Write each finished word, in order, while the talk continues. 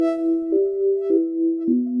Welcome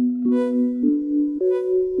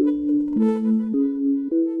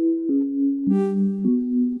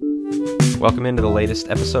into the latest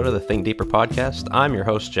episode of the Think Deeper podcast. I'm your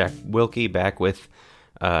host, Jack Wilkie, back with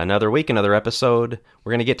another week, another episode.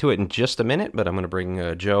 We're going to get to it in just a minute, but I'm going to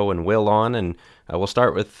bring Joe and Will on, and we'll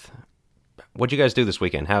start with, what'd you guys do this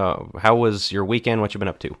weekend? How was your weekend? What you been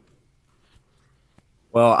up to?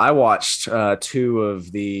 Well, I watched two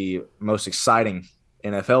of the most exciting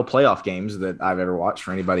NFL playoff games that I've ever watched.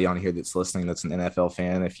 For anybody on here that's listening that's an NFL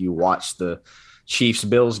fan, if you watch the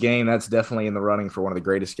Chiefs-Bills game, that's definitely in the running for one of the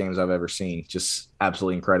greatest games I've ever seen. Just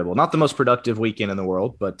absolutely incredible. Not the most productive weekend in the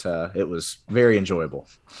world, but it was very enjoyable.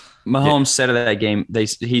 Mahomes said of that game,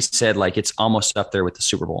 he said, like, it's almost up there with the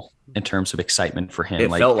Super Bowl in terms of excitement for him. It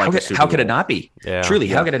felt like how could it not be? Yeah. Truly,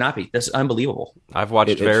 how could it not be? That's unbelievable. I've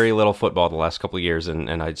watched very little football the last couple of years,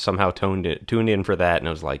 and I somehow tuned in for that, and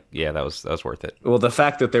I was like, yeah, that was worth it. Well, the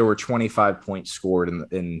fact that there were 25 points scored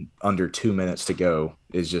in under 2 minutes to go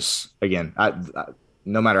is just, again, I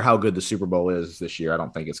no matter how good the Super Bowl is this year, I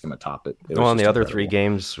don't think it's going to top it. Well, and the other three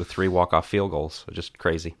games with 3 walk-off field goals, just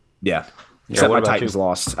crazy. Yeah. Except my Titans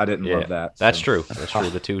lost. I didn't love that. That's true. That's true.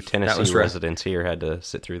 The two Tennessee residents here had to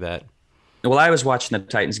sit through that. Well, I was watching the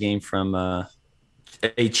Titans game from a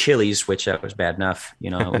Chili's, which was bad enough,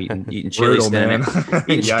 eating Chili's,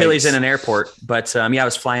 Chili's in an airport. But I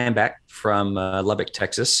was flying back from Lubbock,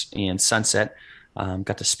 Texas, and Sunset.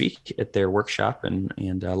 Got to speak at their workshop, and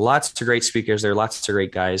lots of great speakers there, lots of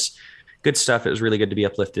great guys. Good stuff. It was really good to be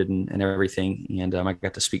uplifted and everything. And I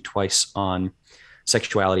got to speak twice on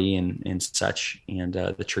sexuality and such, and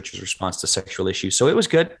the church's response to sexual issues. So it was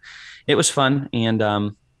good. It was fun. And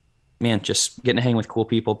just getting to hang with cool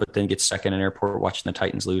people, but then get stuck in an airport watching the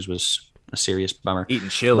Titans lose was a serious bummer. Eating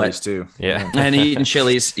Chili's too. Yeah. And eating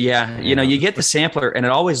Chili's. Yeah. You get the sampler and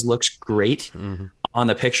it always looks great on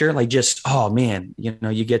the picture. Like, just, oh man,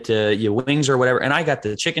 you get your wings or whatever. And I got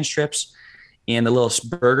the chicken strips and the little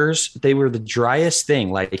burgers. They were the driest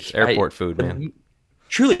thing. Like airport food, man.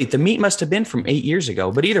 Truly, the meat must have been from 8 years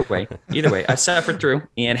ago. But either way, I suffered through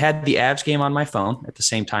and had the Avs game on my phone at the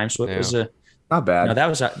same time. So it was not bad. No,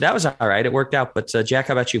 that was all right. It worked out. But Jack,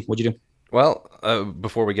 how about you? What'd you do? Well,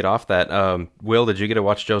 before we get off that, Will, did you get to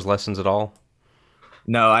watch Joe's lessons at all?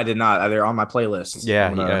 No, I did not. They're on my playlist. Yeah,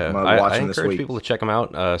 I'm gonna watch I them this encourage week. people to check them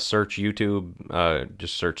out. Search YouTube.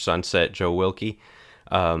 Just search Sunset Joe Wilkie.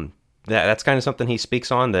 That's kind of something he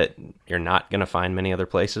speaks on that you're not going to find many other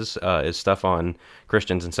places, is stuff on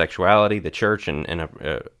Christians and sexuality, the church, and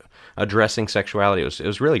addressing sexuality. It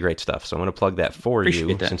was really great stuff. So I'm going to plug that for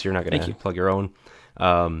you, since you're not going to plug your own.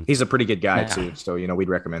 He's a pretty good guy too, so we'd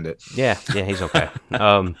recommend it. Yeah, he's okay.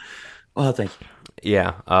 Well, thank you.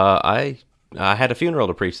 Yeah, I had a funeral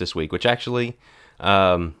to preach this week, which actually,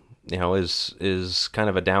 is kind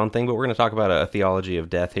of a down thing, but we're going to talk about a theology of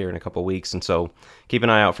death here in a couple weeks, and so keep an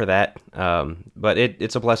eye out for that. But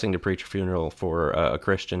it's a blessing to preach a funeral for a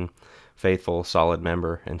Christian, faithful, solid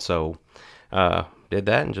member, and so did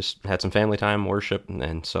that and just had some family time, worship,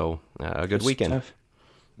 and so a good weekend. Stuff.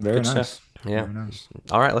 Very Good nice. stuff. Yeah. Very nice.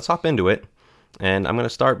 All right, let's hop into it, and I'm going to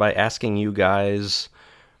start by asking you guys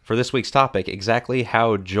for this week's topic, exactly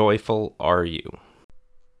how joyful are you?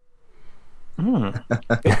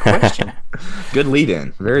 Good question. Good lead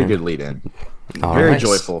in. Very good lead in. Very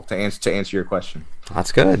joyful to answer your question.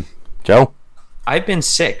 That's good. Joe? I've been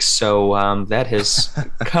sick, so that has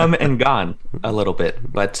come and gone a little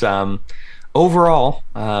bit. But overall,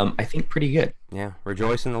 I think pretty good. Yeah,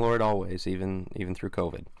 rejoice in the Lord always, even through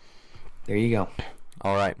COVID. There you go.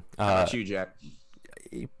 All right. How about you, Jack?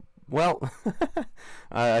 Well,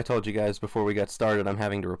 I told you guys before we got started, I'm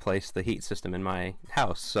having to replace the heat system in my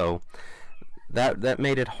house, so that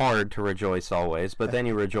made it hard to rejoice always, but then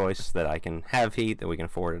you rejoice that I can have heat, that we can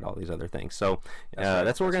afford it, all these other things. So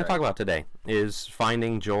that's what we're going to talk about today, is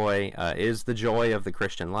finding joy, is the joy of the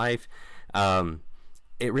Christian life.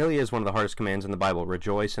 It really is one of the hardest commands in the Bible,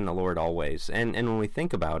 rejoice in the Lord always. And when we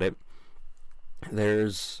think about it,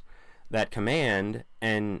 there's that command,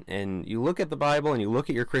 and you look at the Bible and you look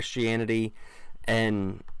at your Christianity,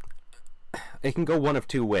 and it can go one of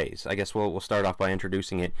two ways. I guess we'll start off by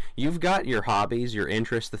introducing it. You've got your hobbies, your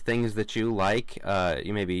interests, the things that you like.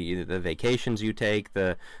 You maybe the vacations you take,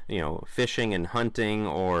 the fishing and hunting,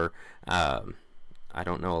 or I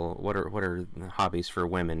don't know what are hobbies for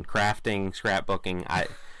women? Crafting, scrapbooking.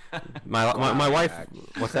 My wife.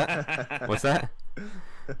 What's that? What's that?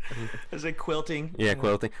 Is it quilting? Yeah,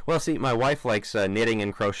 quilting. Well, see, my wife likes knitting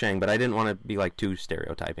and crocheting, but I didn't want to be too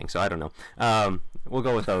stereotyping, so I don't know. We'll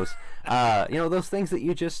go with those. Those things that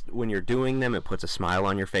you just, when you're doing them, it puts a smile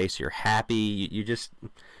on your face. You're happy. You just,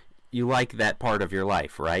 you like that part of your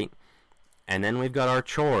life, right? And then we've got our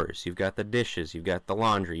chores. You've got the dishes. You've got the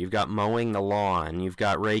laundry. You've got mowing the lawn. You've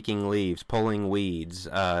got raking leaves, pulling weeds,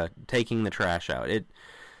 taking the trash out.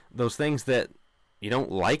 Those things that you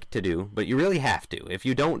don't like to do, but you really have to. If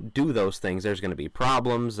you don't do those things, there's going to be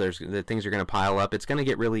problems. The things are going to pile up. It's going to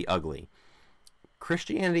get really ugly.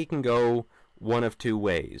 Christianity can go one of two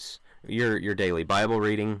ways. Your daily Bible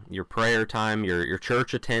reading, your prayer time, your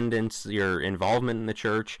church attendance, your involvement in the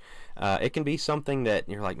church. It can be something that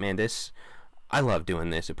you're like, man, I love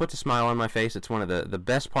doing this. It puts a smile on my face. It's one of the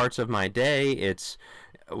best parts of my day. It's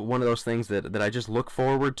one of those things that I just look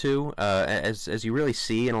forward to, as you really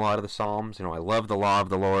see in a lot of the Psalms. I love the law of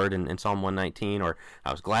the Lord in Psalm 119, or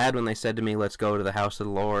I was glad when they said to me, let's go to the house of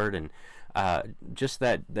the Lord, and just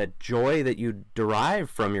that joy that you derive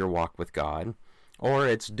from your walk with God. Or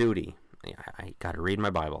it's duty. I got to read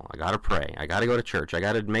my Bible. I got to pray. I got to go to church. I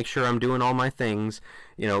got to make sure I'm doing all my things,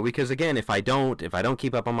 because again, if I don't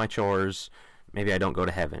keep up on my chores, maybe I don't go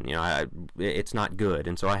to heaven. It's not good.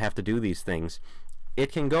 And so I have to do these things.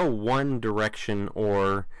 It can go one direction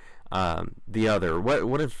or the other.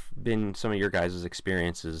 What have been some of your guys'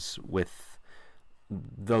 experiences with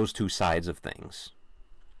those two sides of things?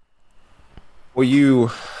 Well, you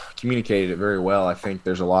communicated it very well. I think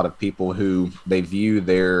there's a lot of people who they view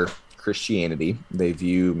their Christianity, they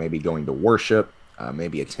view maybe going to worship,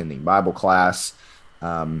 maybe attending Bible class,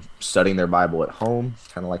 studying their Bible at home,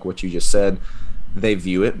 kind of like what you just said. They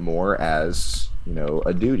view it more as,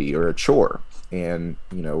 a duty or a chore. And,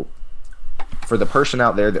 for the person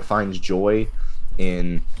out there that finds joy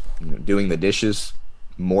in doing the dishes,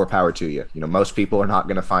 more power to you. Most people are not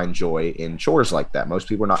going to find joy in chores like that. Most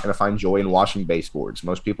people are not going to find joy in washing baseboards.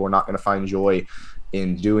 Most people are not going to find joy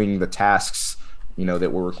in doing the tasks,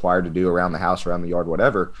 that we're required to do around the house, around the yard,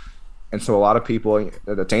 whatever. And so a lot of people,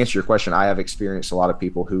 to answer your question, I have experienced a lot of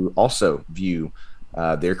people who also view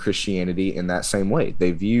their Christianity in that same way.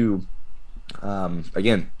 They view,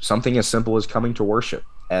 again, something as simple as coming to worship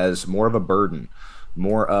as more of a burden,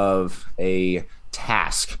 more of a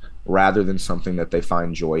task, rather than something that they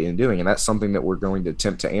find joy in doing. And that's something that we're going to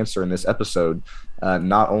attempt to answer in this episode.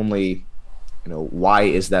 Not only, why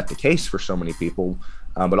is that the case for so many people,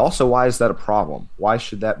 but also why is that a problem? Why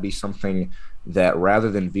should that be something that,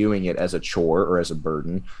 rather than viewing it as a chore or as a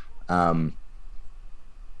burden,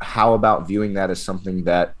 how about viewing that as something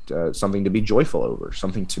that something to be joyful over,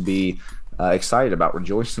 something to be excited about?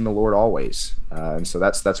 Rejoice in the Lord always. And so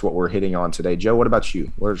that's what we're hitting on today. Joe, what about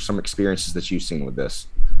you? What are some experiences that you've seen with this?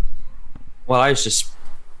 Well, I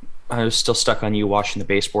was still stuck on you washing the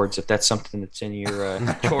baseboards. If that's something that's in your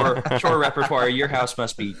chore repertoire, your house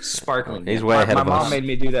must be sparkling. He's way ahead of us. My mom made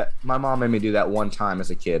me do that. My mom made me do that one time as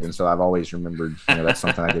a kid, and so I've always remembered. That's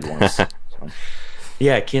something I did once. So.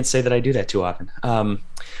 Yeah, I can't say that I do that too often.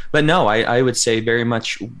 But no, I would say very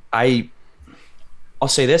much. I'll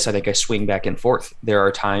say this. I think I swing back and forth. There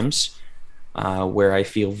are times where I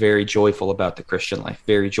feel very joyful about the Christian life,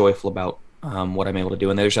 very joyful about what I'm able to do.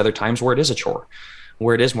 And there's other times where it is a chore,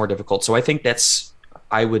 where it is more difficult. So I think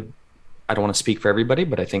I don't want to speak for everybody,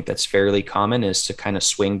 but I think that's fairly common, is to kind of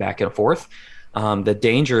swing back and forth. The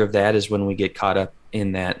danger of that is when we get caught up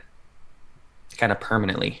in that kind of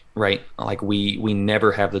permanently, right? Like we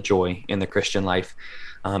never have the joy in the Christian life.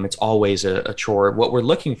 It's always a chore. What we're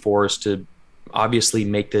looking for is to obviously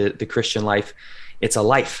make the Christian life, it's a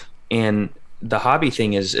life. And the hobby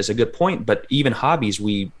thing is a good point, but even hobbies,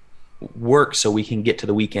 we work so we can get to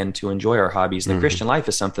the weekend to enjoy our hobbies. The Christian life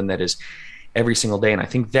is something that is every single day. And I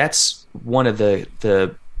think that's one of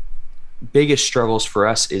the biggest struggles for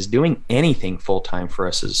us, is doing anything full-time for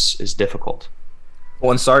us is difficult. Well,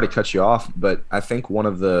 and sorry to cut you off, but I think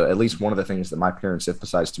at least one of the things that my parents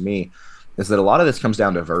emphasized to me is that a lot of this comes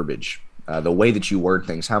down to verbiage, the way that you word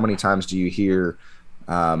things. How many times do you hear,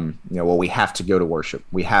 well, we have to go to worship,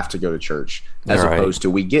 we have to go to church, as opposed to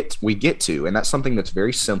we get to, and that's something that's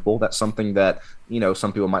very simple. That's something that,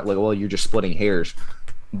 some people might look, well, you're just splitting hairs.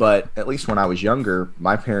 But at least when I was younger,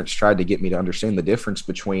 my parents tried to get me to understand the difference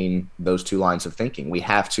between those two lines of thinking. We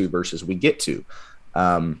have to versus we get to.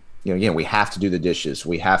 Again, we have to do the dishes.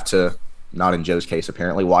 We have to, not in Joe's case,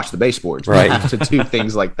 apparently, wash the baseboards. Right. We have to do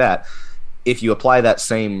things like that. If you apply that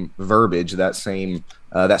same verbiage, that same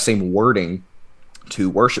wording to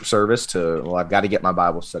worship service, to, well, I've got to get my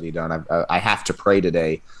Bible study done, I have to pray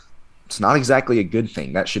today, it's not exactly a good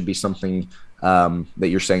thing. That should be something that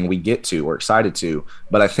you're saying we get to or excited to.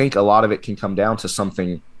 But I think a lot of it can come down to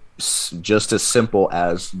something just as simple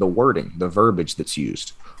as the wording, the verbiage that's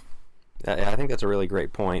used. I think that's a really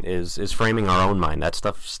great point, is framing our own mind. That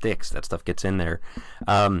stuff sticks. That stuff gets in there.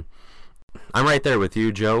 I'm right there with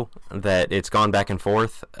you, Joe, that it's gone back and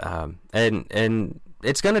forth, and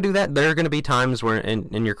it's going to do that. There are going to be times where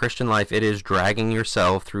in your Christian life it is dragging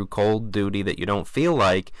yourself through cold duty that you don't feel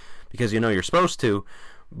like because you know you're supposed to,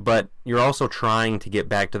 but you're also trying to get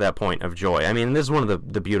back to that point of joy. I mean, this is one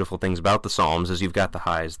of the beautiful things about the Psalms is you've got the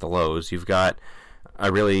highs, the lows. You've got, I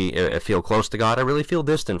really feel close to God. I really feel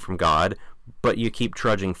distant from God, but you keep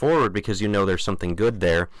trudging forward because you know there's something good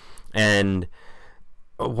there. And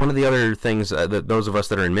one of the other things that those of us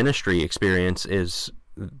that are in ministry experience is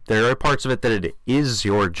there are parts of it that it is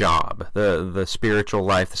your job, the spiritual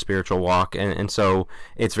life, the spiritual walk, and so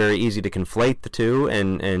it's very easy to conflate the two,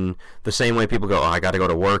 and the same way people go, oh, I got to go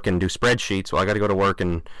to work and do spreadsheets, well, I got to go to work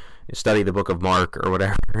and study the book of Mark or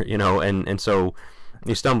whatever, and so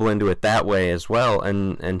you stumble into it that way as well,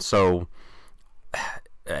 and so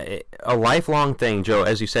a lifelong thing, Joe,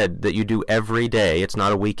 as you said, that you do every day. It's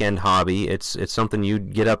not a weekend hobby. It's something you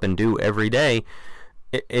get up and do every day.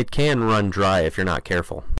 It can run dry if you're not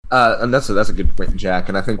careful. And that's a good point, Jack.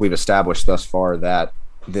 And I think we've established thus far that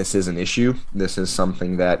this is an issue. This is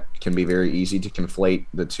something that can be very easy to conflate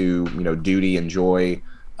the two, duty and joy,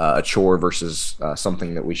 a chore versus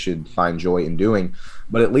something that we should find joy in doing.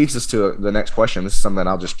 But it leads us to the next question. This is something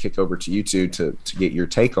I'll just kick over to you two to get your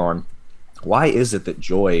take on. Why is it that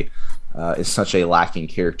joy is such a lacking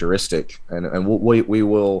characteristic? And we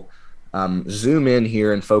will zoom in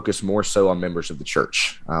here and focus more so on members of the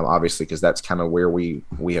church, obviously, because that's kind of where we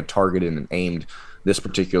have targeted and aimed this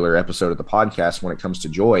particular episode of the podcast when it comes to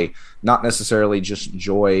joy, not necessarily just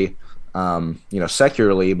joy,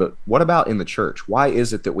 secularly, but what about in the church? Why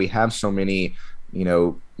is it that we have so many,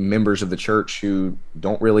 members of the church who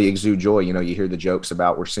don't really exude joy? You hear the jokes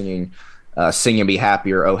about we're singing Sing and Be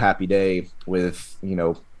Happy or Oh Happy Day with,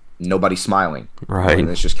 nobody smiling. Right. And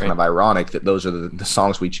it's just kind of ironic that those are the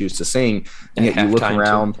songs we choose to sing. And yet you look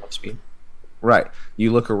around. Right.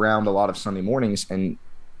 You look around a lot of Sunday mornings and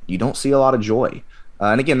you don't see a lot of joy.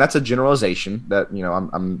 And again, that's a generalization that,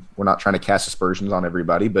 we're not trying to cast aspersions on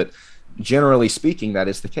everybody, but generally speaking, that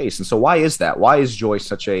is the case. And so why is that? Why is joy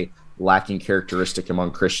such a lacking characteristic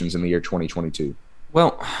among Christians in the year 2022?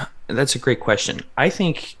 Well, that's a great question. I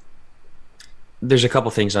think there's a couple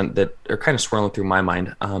things that are kind of swirling through my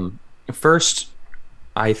mind. First,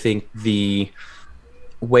 I think the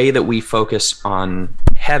way that we focus on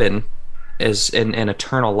heaven as an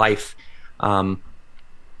eternal life. I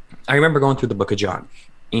remember going through the book of John,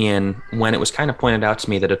 and when it was kind of pointed out to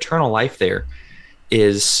me that eternal life there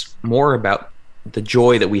is more about the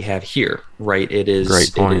joy that we have here, right? It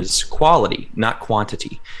is quality, not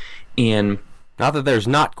quantity. And not that there's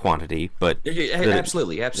not quantity, but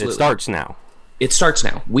absolutely. It starts now. It starts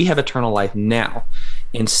now. We have eternal life now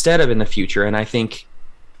instead of in the future. And I think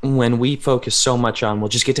when we focus so much on, well,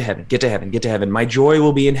 just get to heaven. My joy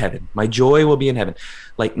will be in heaven.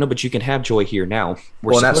 Like, no, but you can have joy here now.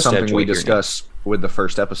 And that's something we discuss with the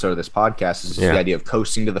first episode of this podcast is the idea of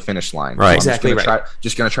coasting to the finish line. Right. Exactly right.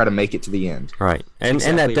 Just going to try to make it to the end. Right. And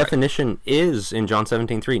that definition is in John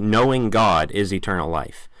 17:3, knowing God is eternal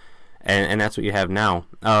life. And that's what you have now.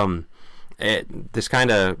 I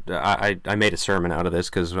made a sermon out of this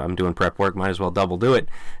because I'm doing prep work, might as well double do it.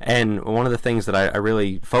 And one of the things that I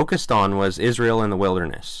really focused on was Israel in the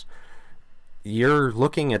wilderness. You're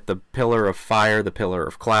looking at the pillar of fire, the pillar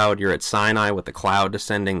of cloud. You're at Sinai with the cloud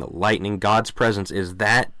descending, the lightning. God's presence is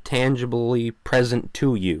that tangibly present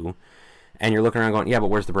to you. And you're looking around going, yeah, but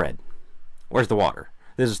where's the bread? Where's the water?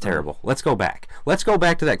 This is terrible. Let's go back. Let's go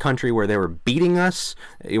back to that country where they were beating us.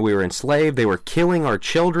 We were enslaved. They were killing our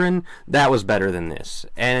children. That was better than this.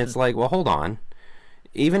 And it's like, well, hold on.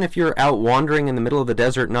 Even if you're out wandering in the middle of the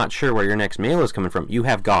desert, not sure where your next meal is coming from, you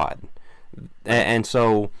have God. And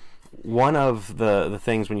so one of the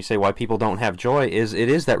things when you say why people don't have joy is it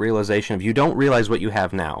is that realization of you don't realize what you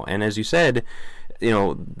have now. And as you said,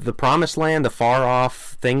 the promised land, the far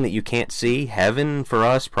off thing that you can't see, heaven for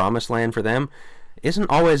us, promised land for them,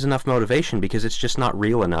 isn't always enough motivation because it's just not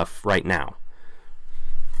real enough right now.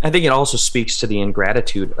 I think it also speaks to the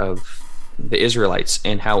ingratitude of the Israelites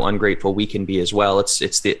and how ungrateful we can be as well.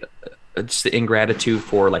 It's the ingratitude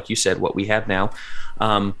for, like you said, what we have now,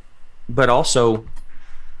 but also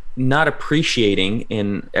not appreciating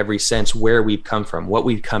in every sense where we've come from, what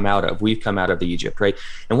we've come out of. We've come out of the Egypt, right?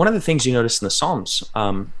 And one of the things you notice in the Psalms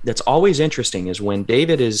that's always interesting is when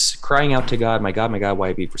David is crying out to God, my God, why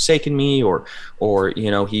have you forsaken me? Or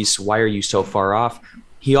he's, why are you so far off?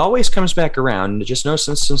 He always comes back around. Just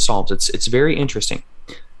notice in Psalms, it's very interesting.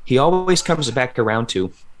 He always comes back around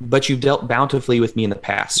to, but you've dealt bountifully with me in the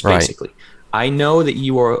past, basically. I know that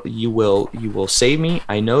you will save me.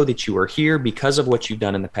 I know that you are here because of what you've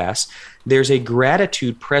done in the past. There's a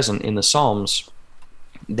gratitude present in the Psalms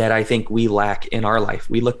that I think we lack in our life.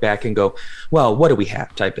 We look back and go, well, what do we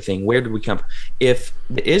have type of thing? Where did we come from? If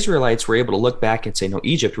the Israelites were able to look back and say, no,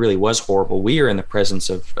 Egypt really was horrible. We are in the presence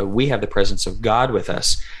of, we have the presence of God with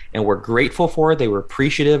us, and we're grateful for it. They were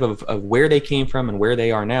appreciative of where they came from and where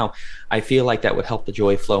they are now. I feel like that would help the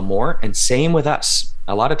joy flow more. And same with us.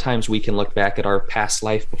 A lot of times we can look back at our past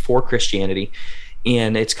life before Christianity,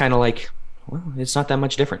 and it's kind of like, well, it's not that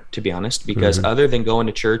much different, to be honest, because other than going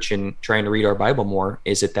to church and trying to read our Bible more,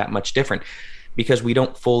 is it that much different? Because we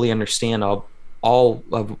don't fully understand all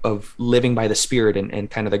of living by the Spirit and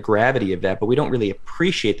kind of the gravity of that, but we don't really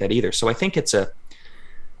appreciate that either. So I think it's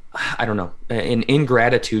I don't know, an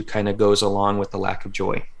ingratitude kind of goes along with the lack of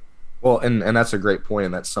joy. Well, and that's a great point,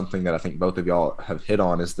 and that's something that I think both of y'all have hit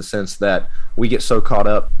on, is the sense that we get so caught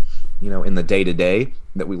up, in the day-to-day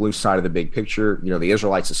that we lose sight of the big picture. The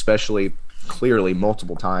Israelites especially, clearly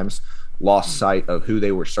multiple times lost sight of who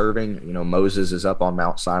they were serving. Moses is up on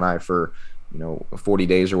Mount Sinai for 40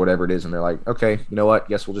 days or whatever it is, and they're like, okay, you know what,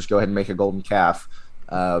 guess we'll just go ahead and make a golden calf.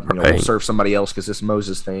 We'll serve somebody else because this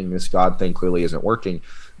Moses thing, this God thing clearly isn't working.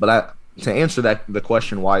 But to answer the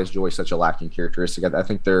question, why is joy such a lacking characteristic, I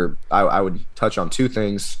think I would touch on two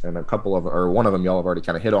things, and one of them y'all have already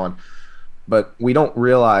kind of hit on. But we don't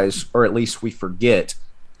realize, or at least we forget,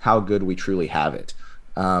 how good we truly have it.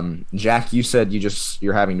 Jack, you said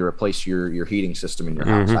you're having to replace your heating system in your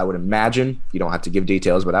house. I would imagine, you don't have to give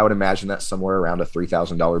details, but I would imagine that's somewhere around a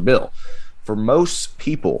 $3,000 bill. For most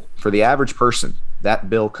people, for the average person, that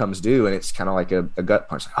bill comes due and it's kind of like a gut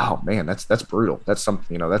punch. Oh man, that's brutal. That's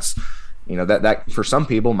something, that for some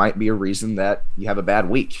people might be a reason that you have a bad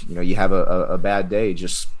week. You have a bad day.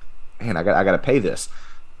 Just, man, I got to pay this.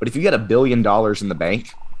 But if you get $1 billion in the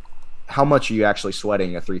bank, how much are you actually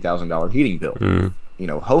sweating a $3,000 heating bill?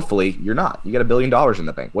 Hopefully you're not. You got $1 billion in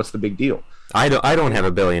the bank. What's the big deal? I don't have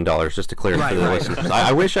 $1 billion, just to clear up for the listeners.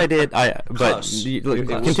 I wish I did. But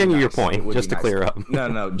continue your point, just to clear up.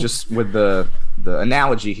 No, just with the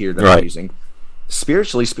analogy here that I'm using.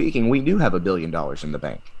 Spiritually speaking, we do have $1 billion in the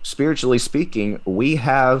bank. Spiritually speaking, we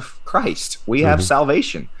have Christ. We have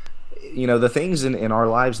salvation. The things in our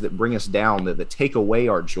lives that bring us down, that take away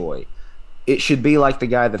our joy, it should be like the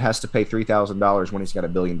guy that has to pay $3,000 when he's got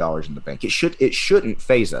 $1 billion in the bank. It shouldn't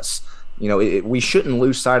faze us. We shouldn't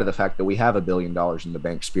lose sight of the fact that we have $1 billion in the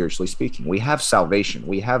bank, spiritually speaking. We have salvation.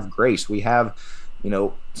 We have grace. We have,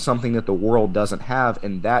 something that the world doesn't have,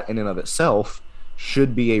 and that in and of itself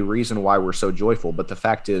should be a reason why we're so joyful. But the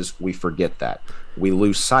fact is, we forget that. We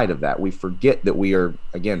lose sight of that. We forget that we are,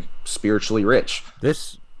 again, spiritually rich.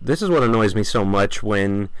 This is what annoys me so much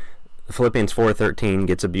when Philippians 4:13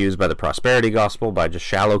 gets abused by the prosperity gospel, by just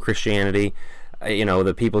shallow Christianity.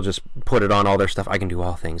 The people just put it on all their stuff. I can do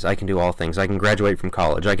all things. I can do all things. I can graduate from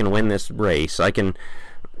college. I can win this race. I can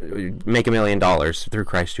make $1 million through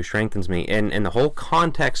Christ who strengthens me. And the whole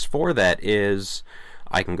context for that is,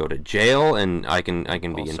 I can go to jail, and I can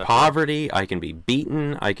be in poverty. I can be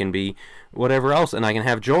beaten. I can be whatever else, and I can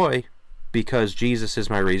have joy because Jesus is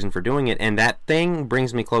my reason for doing it. And that thing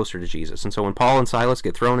brings me closer to Jesus. And so when Paul and Silas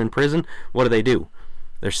get thrown in prison, what do?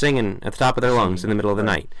 They're singing at the top of their lungs in the middle of the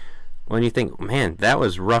night. When you think, man, that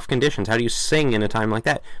was rough conditions. How do you sing in a time like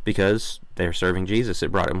that? Because they're serving Jesus.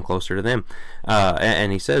 It brought them closer to them.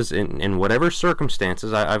 And he says, in whatever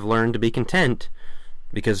circumstances, I've learned to be content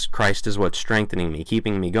because Christ is what's strengthening me,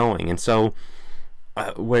 keeping me going. And so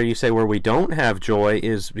where we don't have joy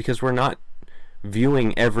is because we're not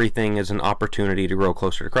viewing everything as an opportunity to grow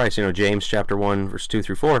closer to Christ. James chapter 1, verse 2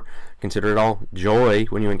 through 4, consider it all joy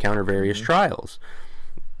when you encounter various trials.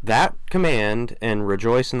 That command, and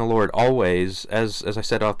rejoice in the Lord always, as I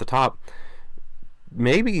said off the top,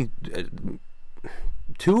 maybe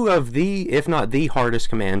two of the, if not the hardest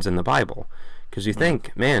commands in the Bible. Because you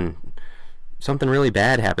think, man, something really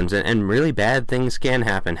bad happens, and really bad things can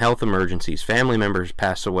happen. Health emergencies, family members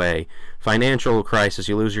pass away, financial crisis,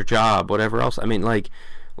 you lose your job, whatever else.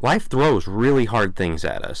 Life throws really hard things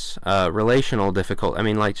at us. Relational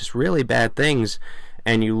difficulty, just really bad things.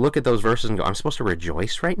 And you look at those verses and go, I'm supposed to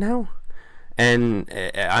rejoice right now? And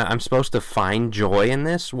I'm supposed to find joy in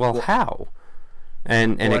this? Well, how?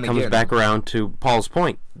 And it comes back around to Paul's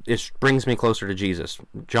point. It brings me closer to Jesus.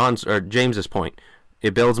 James's point.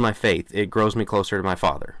 It builds my faith. It grows me closer to my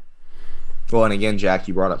Father. Well, and again, Jack,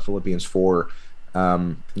 you brought up Philippians 4.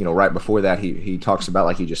 Right before that, he talks about,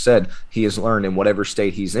 like you just said, he has learned in whatever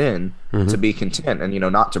state he's in to be content. And,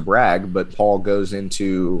 not to brag, but Paul goes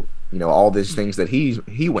into all these things that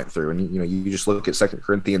he went through. And, you just look at 2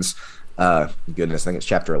 Corinthians goodness, I think it's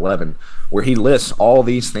chapter 11, where he lists all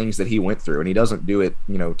these things that he went through. And he doesn't do it,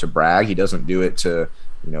 to brag. He doesn't do it to,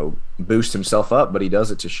 boost himself up, but he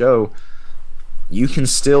does it to show you can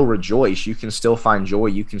still rejoice. You can still find joy.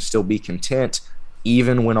 You can still be content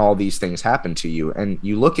even when all these things happen to you. And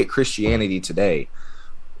you look at Christianity today,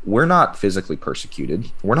 we're not physically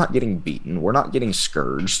persecuted. We're not getting beaten. We're not getting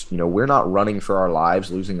scourged. We're not running for our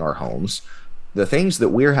lives, losing our homes. The things that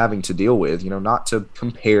we're having to deal with, not to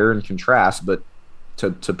compare and contrast, but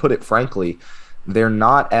to put it frankly, they're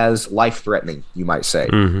not as life-threatening, you might say,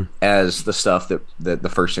 as the stuff that the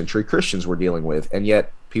first century Christians were dealing with. And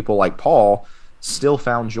yet people like Paul still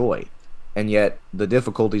found joy. And yet the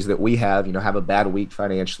difficulties that we have a bad week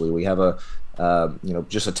financially, we have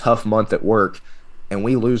just a tough month at work, and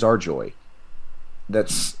we lose our joy.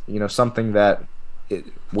 That's, something that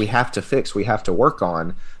we have to fix, we have to work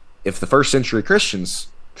on. If the first century Christians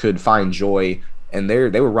could find joy and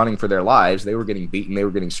they were running for their lives, they were getting beaten, they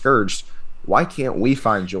were getting scourged, why can't we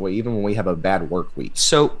find joy even when we have a bad work week?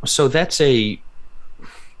 So that's I've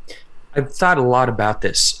thought a lot about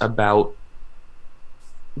this, about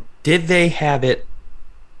did they have it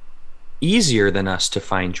easier than us to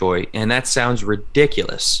find joy? And that sounds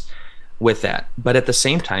ridiculous with that. But at the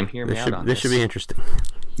same time, hear me out on this. This should be interesting.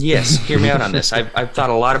 Yes, hear me out on this. I've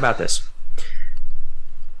thought a lot about this.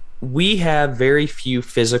 We have very few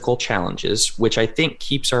physical challenges, which I think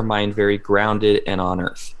keeps our mind very grounded and on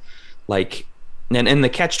earth. And the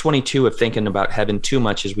catch-22 of thinking about heaven too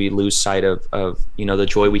much is we lose sight of the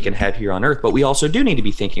joy we can have here on earth. But we also do need to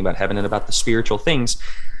be thinking about heaven and about the spiritual things,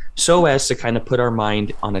 so as to kind of put our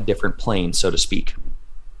mind on a different plane, so to speak.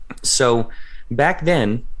 So back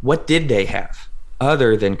then, what did they have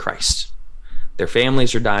other than Christ? Their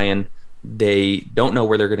families are dying. They don't know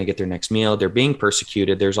where they're going to get their next meal. They're being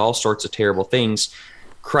persecuted. There's all sorts of terrible things.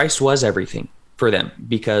 Christ was everything for them,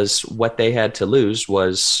 because what they had to lose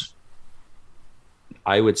was,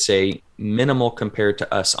 I would say, minimal compared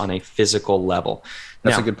to us on a physical level.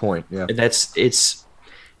 That's a good point. Yeah.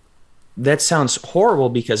 That sounds horrible,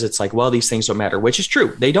 because it's like, well, these things don't matter, which is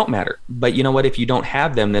true. They don't matter. But you know what? If you don't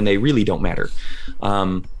have them, then they really don't matter.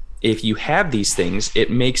 If you have these things,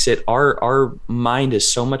 it makes it, our mind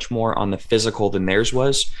is so much more on the physical than theirs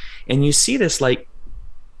was. And you see this,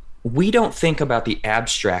 we don't think about the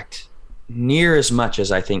abstract near as much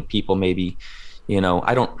as I think people maybe,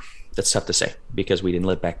 that's tough to say because we didn't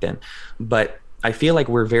live back then. But I feel like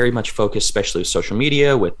we're very much focused, especially with social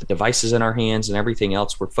media, with the devices in our hands and everything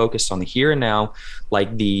else. We're focused on the here and now,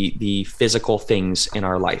 like the physical things in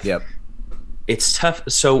our life. Yep. It's tough.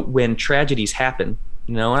 So when tragedies happen,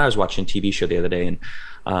 and I was watching a TV show the other day,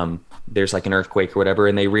 and there's like an earthquake or whatever,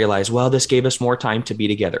 and they realize, well, this gave us more time to be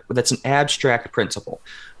together. But that's an abstract principle.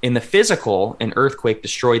 In the physical, an earthquake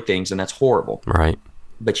destroyed things, and that's horrible. Right.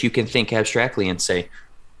 But you can think abstractly and say,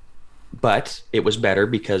 but it was better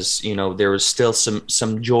because, there was still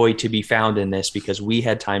some joy to be found in this, because we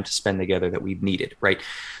had time to spend together that we needed, right?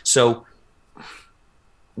 So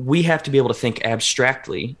we have to be able to think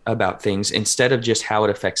abstractly about things instead of just how it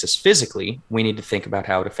affects us physically. We need to think about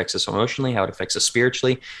how it affects us emotionally, how it affects us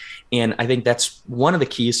spiritually. And I think that's one of the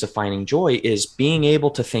keys to finding joy, is being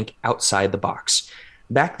able to think outside the box.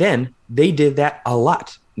 Back then, they did that a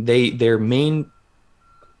lot. Their main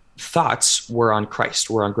thoughts were on Christ,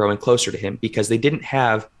 were on growing closer to him, because they didn't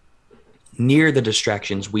have near the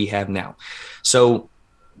distractions we have now. So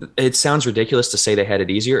it sounds ridiculous to say they had it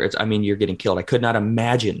easier. You're getting killed. I could not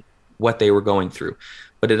imagine what they were going through,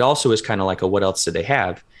 but it also is kind of like what else did they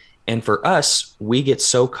have? And for us, we get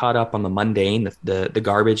so caught up on the mundane, the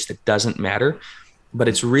garbage that doesn't matter, but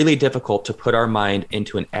it's really difficult to put our mind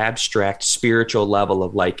into an abstract spiritual level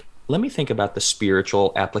of let me think about the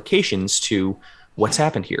spiritual applications to what's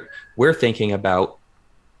happened here. We're thinking about,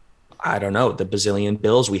 I don't know, the bazillion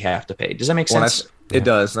bills we have to pay. Does that make sense? It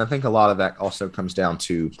does. And I think a lot of that also comes down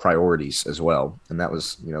to priorities as well. And that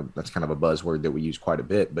was, that's kind of a buzzword that we use quite a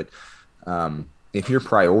bit. But if your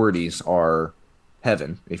priorities are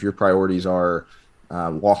heaven, if your priorities are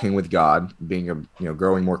walking with God, being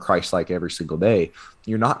growing more Christ-like every single day,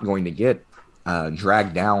 you're not going to get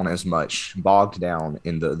dragged down as much, bogged down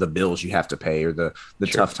in the bills you have to pay, or the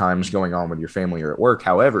sure, tough times going on with your family or at work.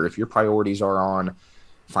 However, if your priorities are on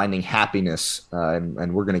finding happiness,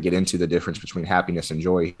 and we're going to get into the difference between happiness and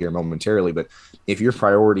joy here momentarily, but if your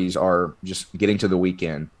priorities are just getting to the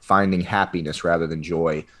weekend, finding happiness rather than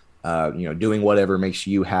joy, doing whatever makes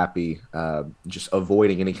you happy, just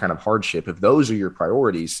avoiding any kind of hardship, if those are your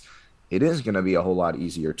priorities, it is going to be a whole lot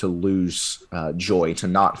easier to lose joy, to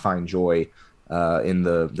not find joy in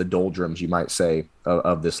the doldrums, you might say,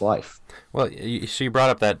 of this life. Well, so you brought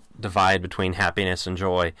up that divide between happiness and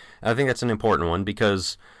joy. I think that's an important one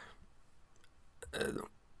because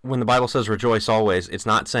when the Bible says rejoice always, it's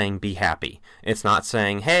not saying be happy. It's not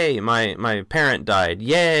saying, hey, my parent died.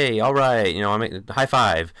 Yay, all right, I'm high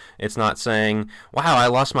five. It's not saying, wow, I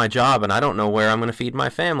lost my job and I don't know where I'm going to feed my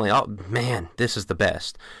family. Oh, man, this is the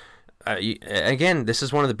best. Again, this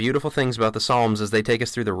is one of the beautiful things about the Psalms is they take us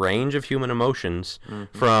through the range of human emotions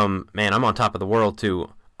from, man, I'm on top of the world to,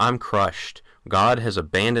 I'm crushed. God has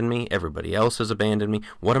abandoned me. Everybody else has abandoned me.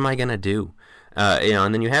 What am I going to do?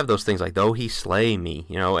 And then you have those things like, though he slay me,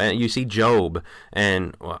 and you see Job,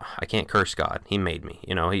 and well, I can't curse God. He made me,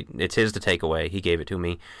 it's his to take away. He gave it to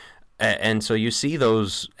me. And so you see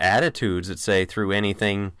those attitudes that say through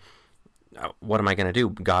anything, what am I going to do?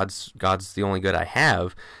 God's the only good I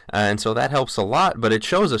have. And so that helps a lot, but it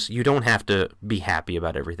shows us you don't have to be happy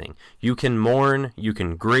about everything. You can mourn, you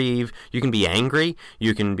can grieve, you can be angry,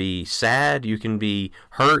 you can be sad, you can be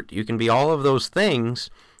hurt, you can be all of those things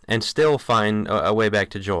and still find a way back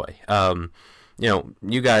to joy.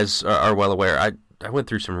 You guys are well aware. I went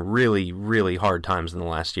through some really, really hard times in the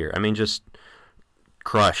last year. I mean, just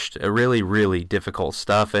crushed. Really, really difficult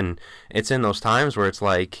stuff. And it's in those times where it's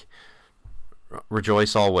like,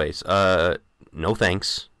 rejoice always. No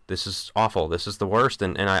thanks. This is awful. This is the worst.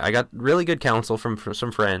 And I got really good counsel from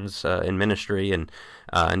some friends in ministry and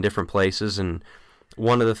in different places. And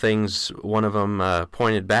one of the things one of them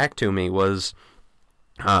pointed back to me was,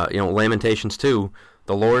 Lamentations 2,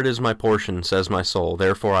 the Lord is my portion, says my soul,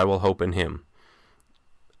 therefore I will hope in him.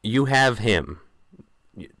 You have him.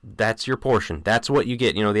 That's your portion. That's what you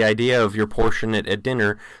get. The idea of your portion at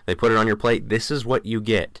dinner, they put it on your plate. This is what you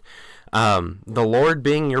get. The Lord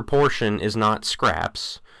being your portion is not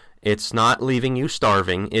scraps. It's not leaving you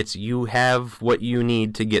starving. It's you have what you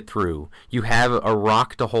need to get through. You have a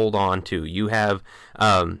rock to hold on to. You have,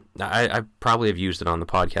 I probably have used it on the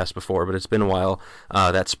podcast before, but it's been a while,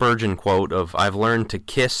 that Spurgeon quote of, I've learned to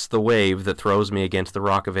kiss the wave that throws me against the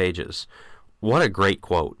rock of ages. What a great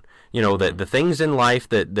quote. That the things in life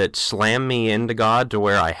that slam me into God to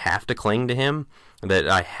where I have to cling to him, that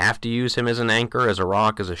I have to use him as an anchor, as a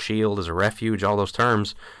rock, as a shield, as a refuge, all those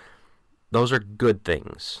terms, those are good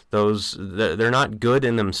things. They're not good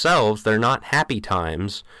in themselves. They're not happy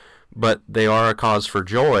times, but they are a cause for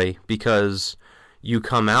joy because you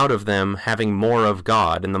come out of them having more of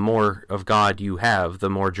God, and the more of God you have, the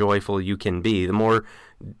more joyful you can be, the more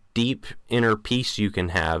deep inner peace you can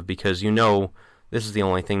have because this is the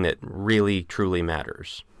only thing that really, truly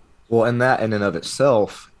matters. Well, and that in and of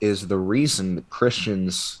itself is the reason that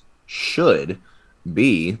Christians should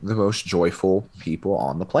be the most joyful people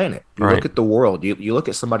on the planet. You look at the world, you look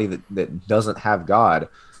at somebody that doesn't have God,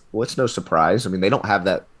 well, it's no surprise. I mean, they don't have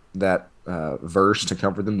that verse to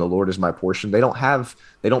comfort them, the Lord is my portion. They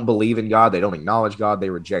don't believe in God, they don't acknowledge God,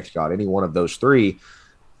 they reject God. Any one of those three,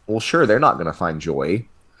 well, sure, they're not going to find joy,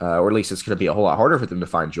 or at least it's going to be a whole lot harder for them to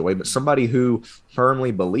find joy. But somebody who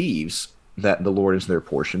firmly believes that the Lord is their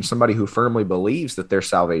portion, somebody who firmly believes that their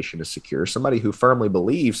salvation is secure, somebody who firmly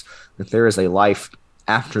believes that there is a life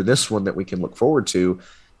after this one that we can look forward to,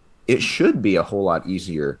 it should be a whole lot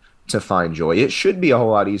easier to find joy. It should be a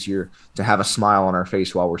whole lot easier to have a smile on our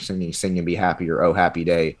face while we're singing Sing and Be Happy or Oh Happy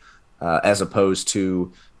Day, as opposed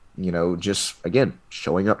to, just, again,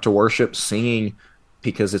 showing up to worship, singing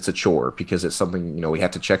because it's a chore, because it's something, we have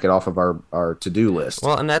to check it off of our to-do list.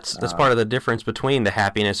 Well, and that's part of the difference between the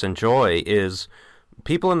happiness and joy is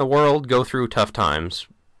people in the world go through tough times.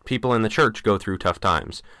 People in the church go through tough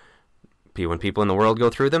times. When people in the world go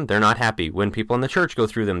through them, they're not happy. When people in the church go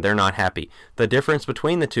through them, they're not happy. The difference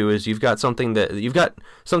between the two is you've got something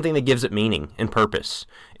that gives it meaning and purpose.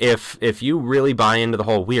 If you really buy into the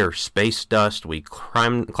whole, we are space dust, we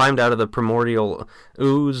climbed out of the primordial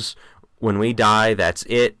ooze, when we die, that's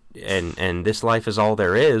it, and this life is all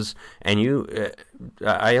there is. And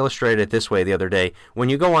I illustrated it this way the other day. When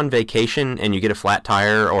you go on vacation and you get a flat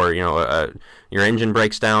tire, or your engine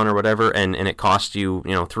breaks down or whatever, and it costs you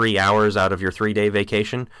 3 hours out of your 3-day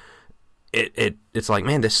vacation, it's like,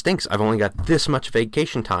 man, this stinks. I've only got this much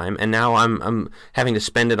vacation time, and now I'm having to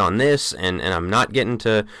spend it on this, and I'm not getting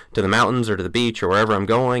to the mountains or to the beach or wherever I'm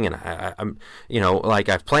going, and I'm like,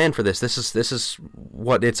 I've planned for this. This is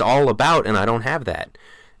what it's all about, and I don't have that.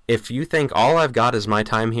 If you think all I've got is my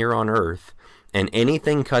time here on earth, and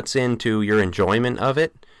anything cuts into your enjoyment of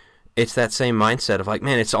it, it's that same mindset of like,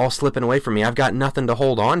 man, it's all slipping away from me. I've got nothing to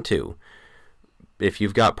hold on to. If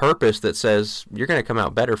you've got purpose that says you're going to come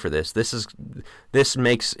out better for this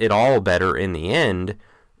makes it all better in the end,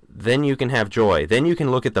 then you can have joy. Then you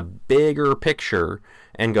can look at the bigger picture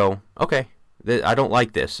and go, okay, I don't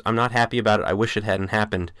like this. I'm not happy about it. I wish it hadn't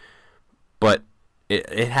happened. But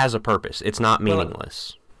it has a purpose. It's not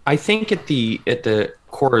meaningless. I think at the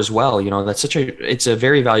core as well, that's it's a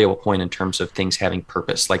very valuable point in terms of things having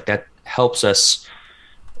purpose. Like that helps us.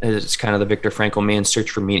 It's kind of the Viktor Frankl man's search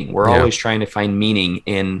for meaning. We're always trying to find meaning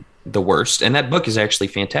in the worst. And that book is actually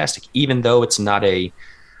fantastic, even though it's not a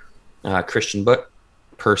Christian book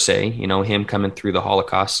per se, him coming through the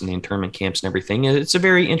Holocaust and the internment camps and everything. It's a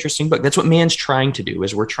very interesting book. That's what man's trying to do,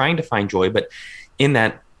 is we're trying to find joy, but in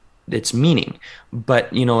that it's meaning. But,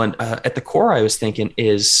 at the core, I was thinking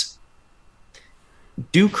is,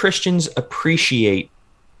 do Christians appreciate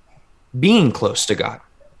being close to God?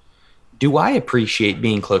 Do I appreciate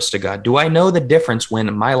being close to God? Do I know the difference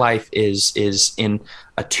when my life is in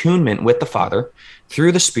attunement with the Father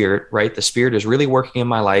through the Spirit, right? The Spirit is really working in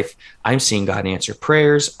my life. I'm seeing God answer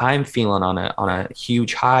prayers. I'm feeling on a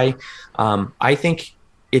huge high. I think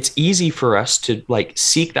it's easy for us to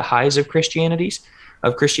seek the highs of Christianity.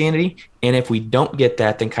 And if we don't get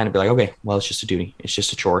that, then kind of be like, okay, well, it's just a duty. It's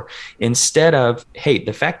just a chore. Instead of, hey,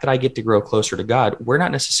 the fact that I get to grow closer to God, we're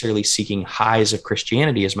not necessarily seeking highs of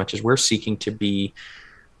Christianity as much as we're seeking to be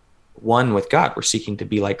one with God. We're seeking to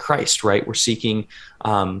be like Christ, right? We're seeking,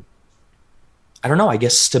 I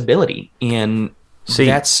guess stability. And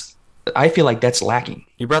I feel like that's lacking.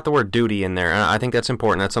 You brought the word duty in there, and I think that's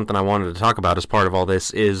important. That's something I wanted to talk about as part of all this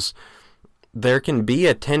is, there can be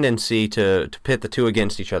a tendency to pit the two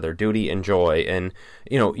against each other, duty and joy. And,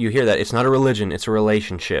 you hear that it's not a religion, it's a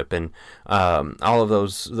relationship. And all of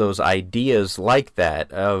those ideas like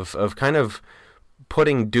that of kind of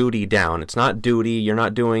putting duty down. It's not duty. You're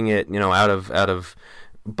not doing it, out of,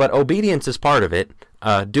 but obedience is part of it.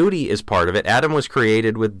 Duty is part of it. Adam was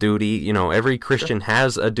created with duty. Every Christian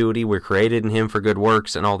has a duty. We're created in him for good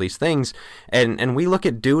works and all these things. And we look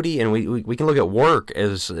at duty, and we can look at work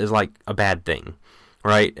as like a bad thing,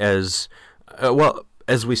 right? As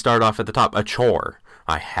we start off at the top, a chore.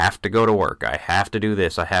 I have to go to work. I have to do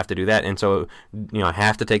this. I have to do that. And so, I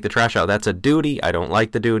have to take the trash out. That's a duty. I don't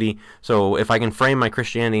like the duty. So if I can frame my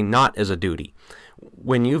Christianity not as a duty,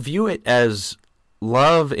 when you view it as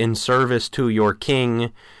love in service to your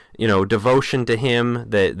king, devotion to him,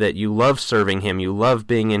 that you love serving him, you love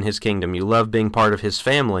being in his kingdom, you love being part of his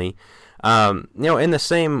family, in the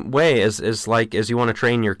same way as you want to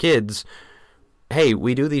train your kids. Hey,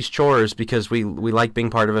 we do these chores because we like being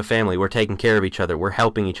part of a family. We're taking care of each other. We're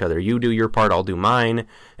helping each other. You do your part, I'll do mine.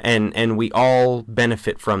 And we all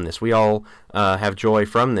benefit from this. We all have joy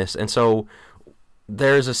from this. And so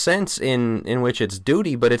there's a sense in which it's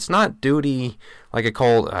duty, but it's not duty like a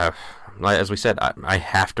cold, as we said, I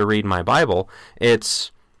have to read my Bible.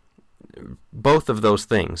 It's both of those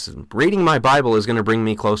things. Reading my Bible is going to bring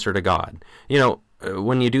me closer to God.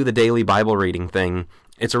 When you do the daily Bible reading thing,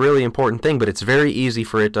 it's a really important thing, but it's very easy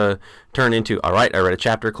for it to turn into, all right, I read a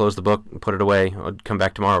chapter, close the book, put it away, I'll come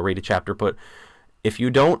back tomorrow, read a chapter. If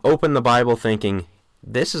you don't open the Bible thinking,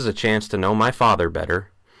 this is a chance to know my Father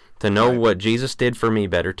better, to know what Jesus did for me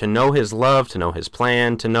better, to know his love, to know his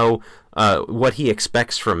plan, to know what he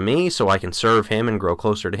expects from me so I can serve him and grow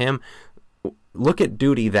closer to him. Look at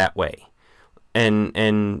duty that way.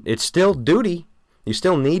 And it's still duty. You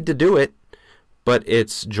still need to do it, but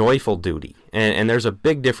it's joyful duty. And there's a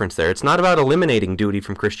big difference there. It's not about eliminating duty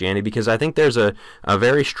from Christianity, because I think there's a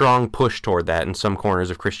very strong push toward that in some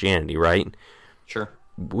corners of Christianity, right? Sure.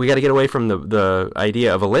 We got to get away from the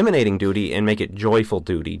idea of eliminating duty and make it joyful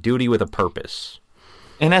duty with a purpose.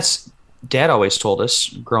 And that's, Dad always told us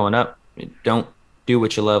growing up, don't do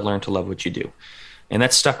what you love, learn to love what you do. And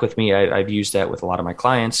that's stuck with me. I've used that with a lot of my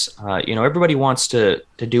clients. Everybody wants to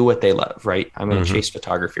do what they love, right? I'm going to chase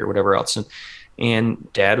photography or whatever else.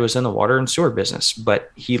 And Dad was in the water and sewer business,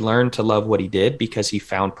 but he learned to love what he did because he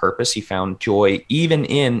found purpose. He found joy, even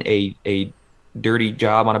in a dirty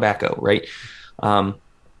job on a backhoe, right?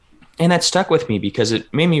 And that stuck with me because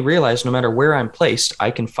it made me realize no matter where I'm placed, I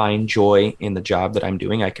can find joy in the job that I'm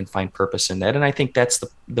doing. I can find purpose in that. And I think that's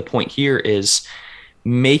the point here is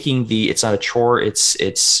making it's not a chore.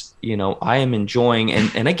 It's I am enjoying,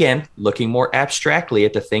 and again, looking more abstractly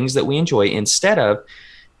at the things that we enjoy instead of,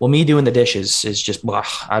 well, me doing the dishes is just,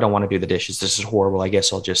 I don't want to do the dishes. This is horrible. I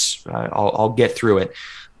guess I'll just, I'll get through it,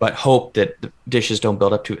 but hope that the dishes don't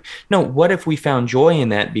build up to it. No, what if we found joy in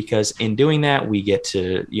that? Because in doing that, we get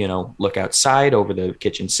to, look outside over the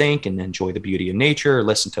kitchen sink and enjoy the beauty of nature, or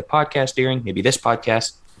listen to a podcast during maybe this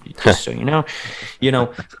podcast, just so you know,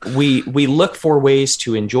 we look for ways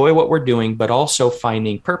to enjoy what we're doing, but also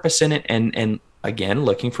finding purpose in it. And again,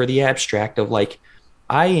 looking for the abstract of like,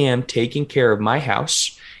 I am taking care of my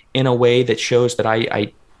house in a way that shows that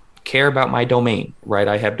I care about my domain, right?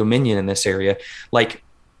 I have dominion in this area. Like,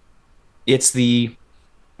 it's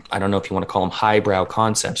I don't know if you want to call them highbrow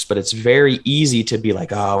concepts, but it's very easy to be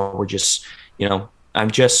like, oh, we're just,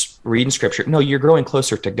 I'm just reading scripture. No, you're growing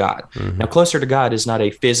closer to God. Mm-hmm. Now, closer to God is not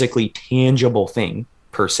a physically tangible thing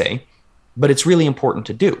per se, but it's really important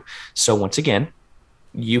to do. So once again,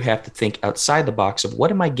 you have to think outside the box of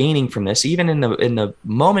what am I gaining from this, even in the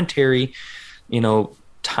momentary,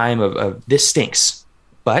 time of this stinks,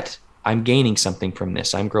 but I'm gaining something from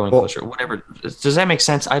this. I'm growing closer. Whatever. Does that make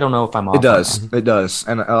sense? I don't know if I'm off. It does. It does.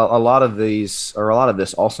 And a lot of this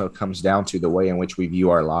also comes down to the way in which we view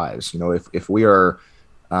our lives. If we are,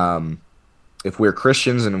 if we're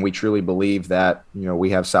Christians and we truly believe that, we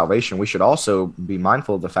have salvation, we should also be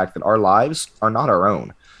mindful of the fact that our lives are not our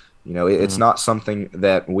own. It's not something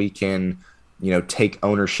that we can, take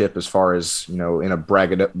ownership as far as, in a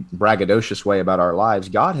braggadocious way about our lives.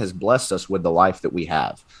 God has blessed us with the life that we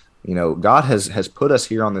have. God has put us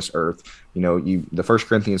here on this earth. The 1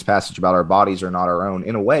 Corinthians passage about our bodies are not our own.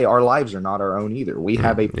 In a way, our lives are not our own either. We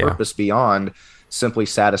have a purpose beyond simply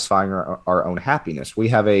satisfying our own happiness. We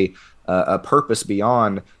have a purpose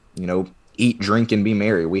beyond, eat, drink, and be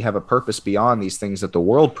merry. We have a purpose beyond these things that the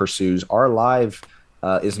world pursues. Our life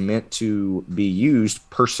is meant to be used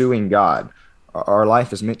pursuing God. Our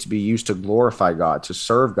life is meant to be used to glorify God, to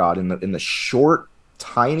serve God in the short,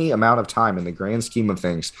 tiny amount of time in the grand scheme of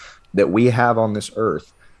things that we have on this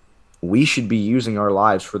earth. We should be using our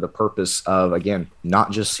lives for the purpose of, again,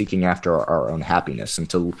 not just seeking after our own happiness. And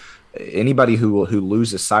to anybody who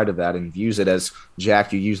loses sight of that and views it as,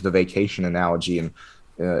 Jack, you use the vacation analogy, and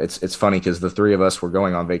it's funny because the three of us were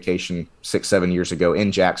going on vacation 6-7 years ago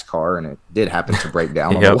in Jack's car, and it did happen to break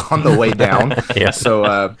down on the way down.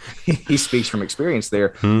 So he speaks from experience there.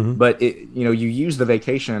 Mm-hmm. But you use the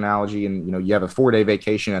vacation analogy, and you have a 4-day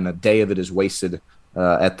vacation, and a day of it is wasted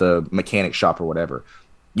at the mechanic shop or whatever.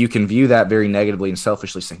 You can view that very negatively and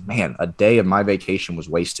selfishly, saying, "Man, a day of my vacation was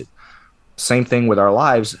wasted." Same thing with our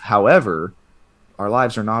lives. However, our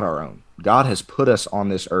lives are not our own. God has put us on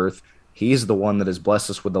this earth. He's the one that has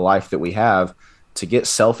blessed us with the life that we have. To get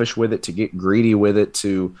selfish with it, to get greedy with it,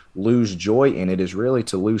 to lose joy in it is really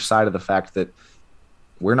to lose sight of the fact that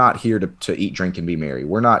we're not here to eat, drink, and be merry.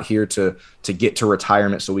 We're not here to get to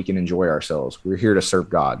retirement so we can enjoy ourselves. We're here to serve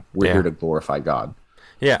God. We're here to glorify God.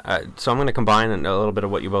 Yeah, so I'm going to combine a little bit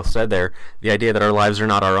of what you both said there. The idea that our lives are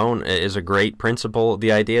not our own is a great principle.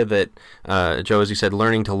 The idea that, Joe, as you said,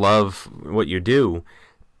 learning to love what you do.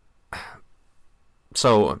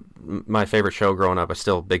 So my favorite show growing up, I was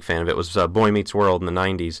still a big fan of it, was Boy Meets World in the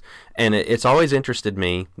 90s. And it's always interested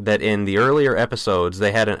me that in the earlier episodes,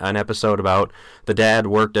 they had an episode about the dad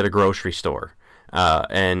worked at a grocery store.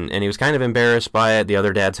 And he was kind of embarrassed by it. The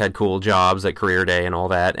other dads had cool jobs at career day and all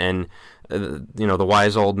that. And the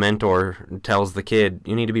wise old mentor tells the kid,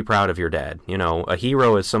 you need to be proud of your dad. A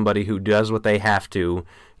hero is somebody who does what they have to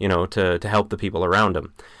help the people around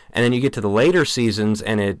him. And then you get to the later seasons,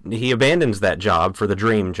 and he abandons that job for the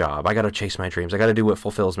dream job. I got to chase my dreams. I got to do what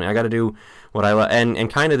fulfills me. I got to do what I love. And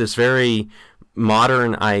kind of this very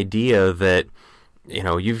modern idea that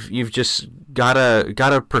you've just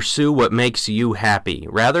gotta pursue what makes you happy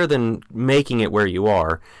rather than making it where you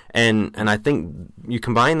are. And I think you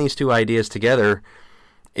combine these two ideas together,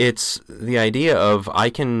 it's the idea of I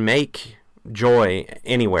can make joy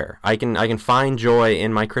anywhere. I can find joy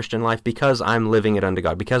in my Christian life because I'm living it unto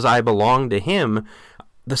God, because I belong to Him.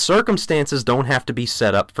 The circumstances don't have to be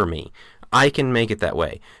set up for me. I can make it that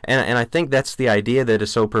way. And I think that's the idea that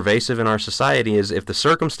is so pervasive in our society, is if the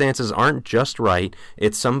circumstances aren't just right,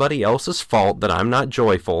 it's somebody else's fault that I'm not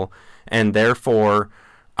joyful, and therefore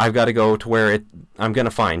I've got to go to where I'm going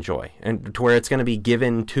to find joy, and to where it's going to be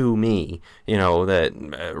given to me,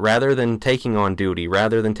 that rather than taking on duty,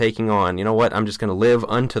 rather than taking on, I'm just going to live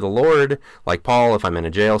unto the Lord, like Paul. If I'm in a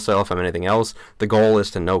jail cell, if I'm anything else, the goal is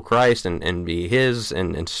to know Christ and be His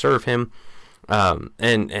and serve Him.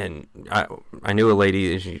 And I knew a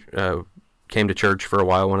lady, she came to church for a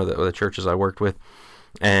while, one of the churches I worked with,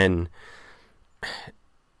 and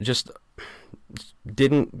just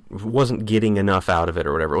wasn't getting enough out of it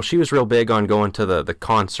or whatever. Well, she was real big on going to the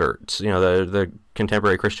concerts, the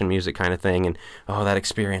contemporary Christian music kind of thing, and that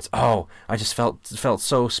experience. I just felt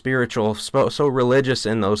so spiritual, so religious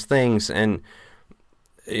in those things, and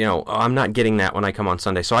I'm not getting that when I come on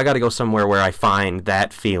Sunday. So I got to go somewhere where I find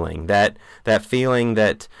that feeling, that feeling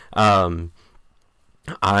that I'm,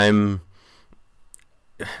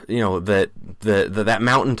 that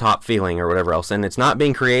mountaintop feeling or whatever else. And it's not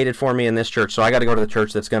being created for me in this church. So I got to go to the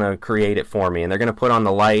church that's going to create it for me. And they're going to put on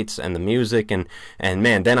the lights and the music, and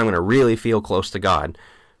man, then I'm going to really feel close to God.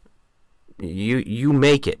 you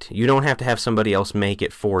make it. You don't have to have somebody else make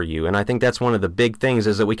it for you. And I think that's one of the big things,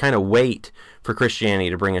 is that we kind of wait for Christianity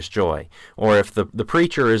to bring us joy. Or if the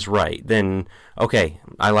preacher is right, then, okay,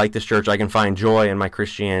 I like this church, I can find joy in my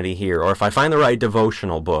Christianity here. Or if I find the right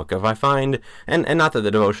devotional book, if I find, and not that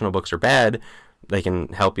the devotional books are bad, they can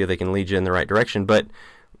help you, they can lead you in the right direction, but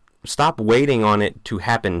stop waiting on it to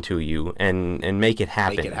happen to you and make it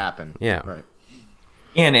happen. Make it happen. Yeah. Right.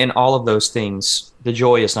 And in all of those things, the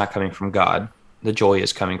joy is not coming from God. The joy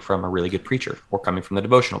is coming from a really good preacher, or coming from the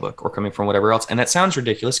devotional book, or coming from whatever else. And that sounds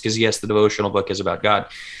ridiculous, because yes, the devotional book is about God,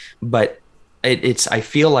 but I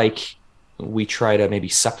feel like we try to maybe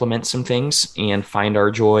supplement some things and find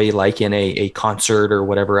our joy like in a concert or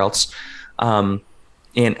whatever else.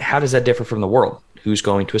 And how does that differ from the world, who's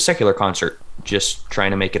going to a secular concert, just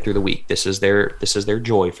trying to make it through the week? This is their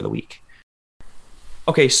joy for the week.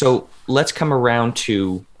 Okay, so let's come around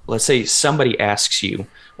to, let's say somebody asks you,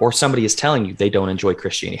 or somebody is telling you they don't enjoy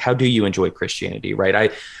Christianity. How do you enjoy Christianity,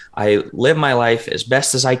 right? I live my life as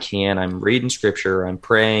best as I can. I'm reading scripture, I'm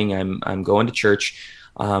praying, I'm going to church,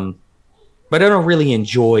 but I don't really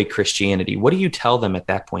enjoy Christianity. What do you tell them at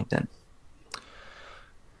that point then?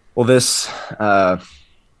 Well,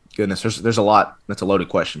 goodness, there's a lot. That's a loaded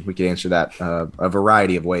question. We could answer that a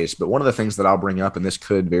variety of ways. But one of the things that I'll bring up, and this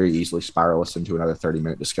could very easily spiral us into another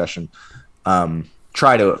 30-minute discussion,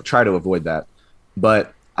 try to avoid that.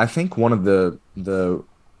 But I think one of the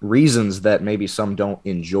reasons that maybe some don't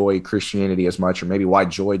enjoy Christianity as much, or maybe why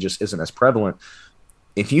joy just isn't as prevalent,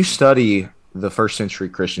 if you study the first century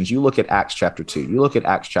Christians, you look at Acts chapter 2, you look at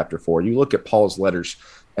Acts chapter 4, you look at Paul's letters,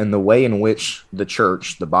 and the way in which the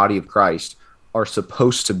church, the body of Christ, are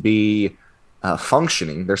supposed to be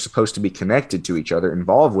functioning. They're supposed to be connected to each other,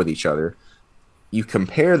 involved with each other. You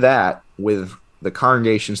compare that with the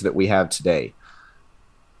congregations that we have today.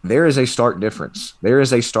 There is a stark difference. There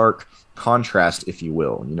is a stark contrast, if you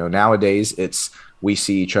will. Nowadays we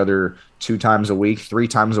see each other 2 times a week, 3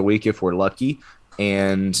 times a week if we're lucky,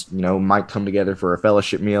 and might come together for a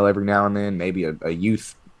fellowship meal every now and then, maybe a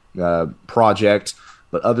youth project.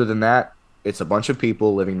 But other than that, it's a bunch of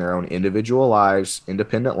people living their own individual lives,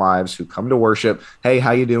 independent lives, who come to worship. Hey,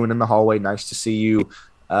 how you doing in the hallway? Nice to see you.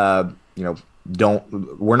 We're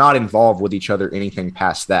not involved with each other anything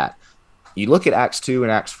past that. You look at Acts 2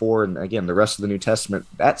 and Acts 4, and again, the rest of the New Testament,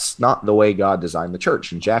 that's not the way God designed the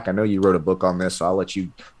church. And Jack, I know you wrote a book on this, so I'll let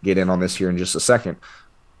you get in on this here in just a second.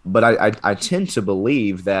 But I tend to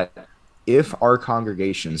believe that if our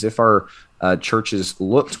congregations, if our churches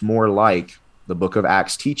looked more like the book of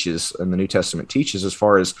Acts teaches and the New Testament teaches, as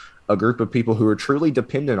far as a group of people who are truly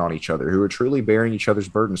dependent on each other, who are truly bearing each other's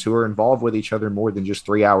burdens, who are involved with each other more than just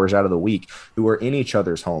 3 hours out of the week, who are in each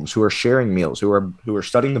other's homes, who are sharing meals, who are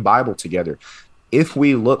studying the Bible together. If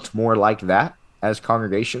we looked more like that as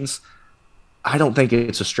congregations, I don't think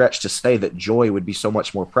it's a stretch to say that joy would be so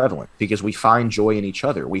much more prevalent, because we find joy in each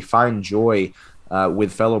other. We find joy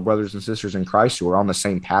with fellow brothers and sisters in Christ who are on the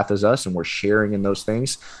same path as us, and we're sharing in those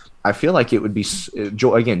things. I feel like it would be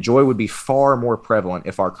joy would be far more prevalent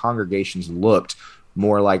if our congregations looked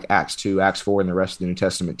more like Acts 2, Acts 4, and the rest of the New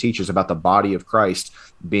Testament teaches about the body of Christ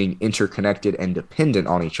being interconnected and dependent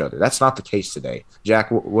on each other. That's not the case today.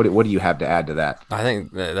 Jack, what do you have to add to that? I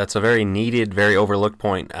think that's a very needed, very overlooked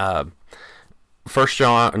point. 3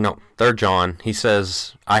 John, he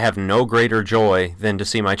says, I have no greater joy than to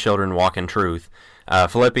see my children walk in truth.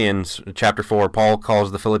 Philippians chapter 4, Paul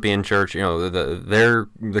calls the Philippian church, they're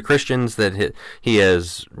the Christians that he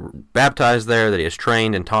has baptized there, that he has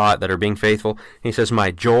trained and taught, that are being faithful. He says, my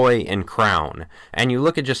joy and crown. And you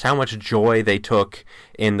look at just how much joy they took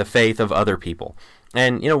in the faith of other people.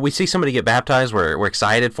 And, we see somebody get baptized, we're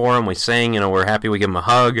excited for them, we sing, we're happy, we give them a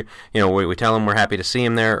hug, we tell them we're happy to see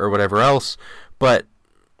him there or whatever else. But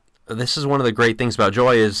this is one of the great things about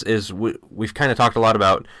joy is we've kind of talked a lot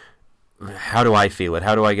about, how do I feel it?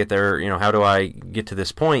 How do I get there? How do I get to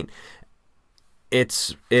this point?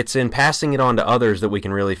 It's in passing it on to others that we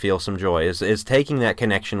can really feel some joy, is taking that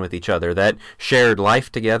connection with each other, that shared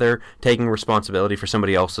life together, taking responsibility for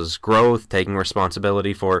somebody else's growth, taking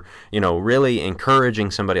responsibility for, really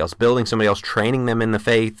encouraging somebody else, building somebody else, training them in the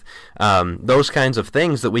faith, those kinds of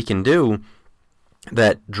things that we can do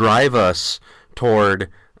that drive us toward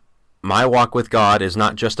my walk with God is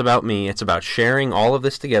not just about me, it's about sharing all of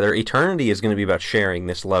this together. Eternity is going to be about sharing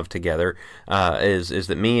this love together, is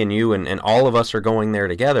that me and you and all of us are going there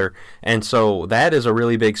together. And so that is a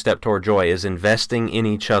really big step toward joy, is investing in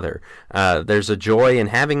each other. There's a joy in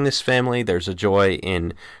having this family, there's a joy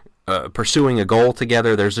in pursuing a goal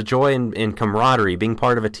together, there's a joy in camaraderie, being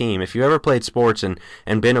part of a team. If you ever played sports and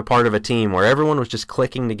been a part of a team where everyone was just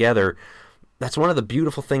clicking together, that's one of the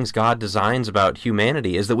beautiful things God designs about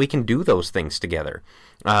humanity, is that we can do those things together.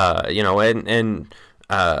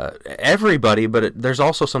 Everybody, but there's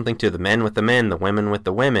also something to the men with the men, the women with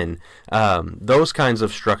the women, those kinds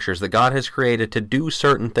of structures that God has created to do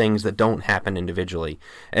certain things that don't happen individually.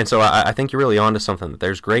 And so I think you're really onto something, that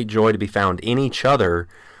there's great joy to be found in each other,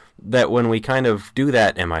 that when we kind of do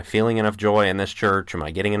that, am I feeling enough joy in this church? Am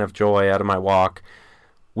I getting enough joy out of my walk?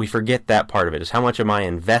 We forget that part of it, is how much am I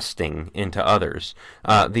investing into others?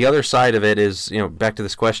 The other side of it is, back to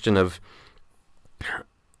this question of,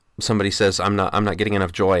 somebody says, I'm not getting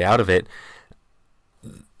enough joy out of it.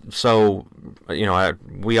 So,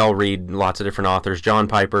 we all read lots of different authors. John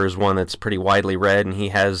Piper is one that's pretty widely read, and he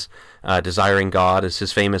has Desiring God as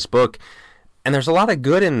his famous book. And there's a lot of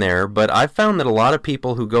good in there, but I've found that a lot of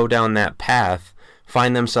people who go down that path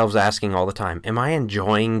find themselves asking all the time, am I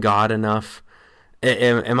enjoying God enough?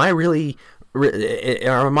 Am I really,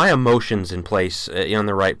 are my emotions in place, in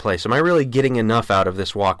the right place? Am I really getting enough out of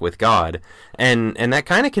this walk with God? And that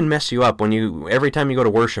kind of can mess you up when every time you go to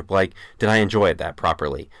worship, like, did I enjoy it that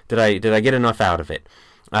properly? Did I get enough out of it?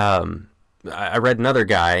 I read another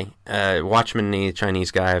guy, Watchman Nee,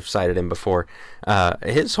 Chinese guy, I've cited him before.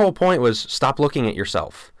 His whole point was, stop looking at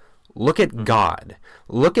yourself. Look at God.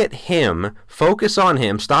 Look at Him. Focus on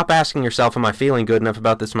Him. Stop asking yourself, am I feeling good enough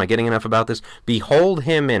about this? Am I getting enough about this? Behold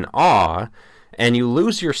Him in awe, and you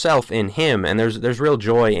lose yourself in Him, and there's real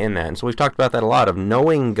joy in that. And so we've talked about that a lot, of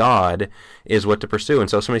knowing God is what to pursue. And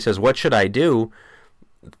so if somebody says, what should I do?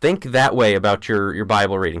 Think that way about your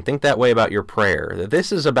Bible reading. Think that way about your prayer. That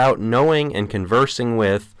this is about knowing and conversing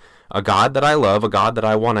with a God that I love, a God that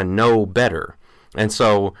I want to know better. And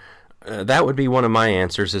so that would be one of my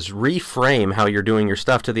answers, is reframe how you're doing your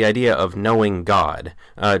stuff to the idea of knowing God.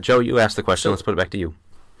 Joe, you asked the question. Let's put it back to you.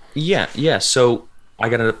 Yeah. So I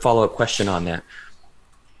got a follow-up question on that.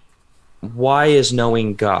 Why is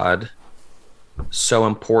knowing God so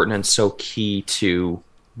important and so key to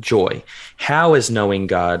joy? How is knowing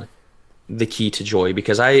God the key to joy?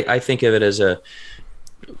 Because I think of it as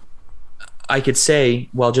I could say,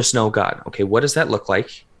 well, just know God. Okay, what does that look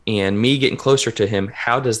like? And me getting closer to Him,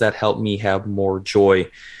 how does that help me have more joy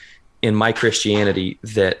in my Christianity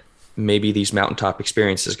that maybe these mountaintop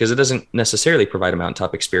experiences? Because it doesn't necessarily provide a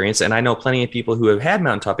mountaintop experience. And I know plenty of people who have had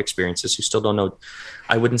mountaintop experiences who still don't know.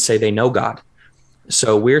 I wouldn't say they know God.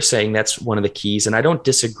 So we're saying that's one of the keys. And I don't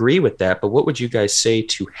disagree with that. But what would you guys say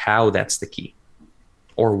to how that's the key,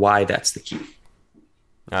 or why that's the key?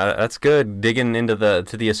 That's good, digging into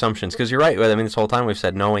the assumptions, because you're right. I mean, this whole time we've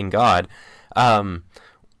said knowing God.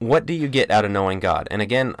 What do you get out of knowing God? And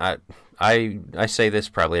again, I say this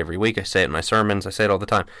probably every week. I say it in my sermons. I say it all the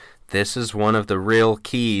time. This is one of the real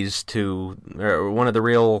keys to, or one of the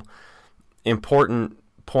real important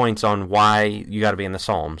points on why you got to be in the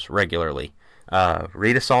Psalms regularly.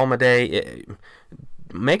 Read a psalm a day.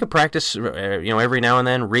 Make a practice, every now and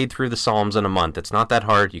then, read through the Psalms in a month. It's not that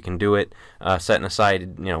hard. You can do it, setting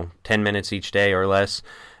aside, 10 minutes each day or less.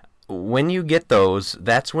 When you get those,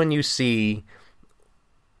 that's when you see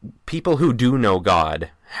people who do know God,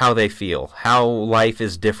 how they feel, how life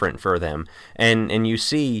is different for them. And you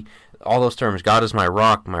see all those terms. God is my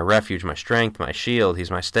rock, my refuge, my strength, my shield. He's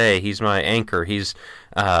my stay. He's my anchor. He's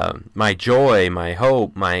my joy, my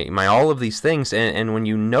hope, my all of these things. And when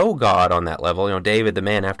you know God on that level, David, the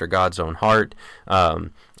man after God's own heart, I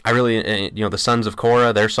really, the sons of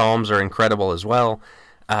Korah, their psalms are incredible as well.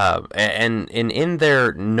 And in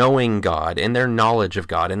their knowing God, in their knowledge of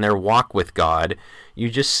God, in their walk with God, you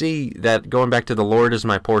just see that, going back to the Lord is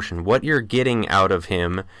my portion, what you're getting out of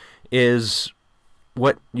Him is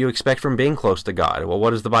what you expect from being close to God. Well,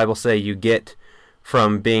 what does the Bible say you get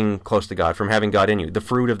from being close to God, from having God in you? The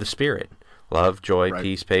fruit of the Spirit: love, joy, right,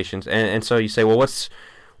 peace, patience. And so you say, well,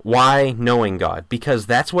 why knowing God? Because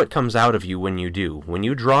that's what comes out of you when you do. When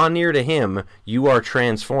you draw near to Him, you are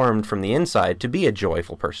transformed from the inside to be a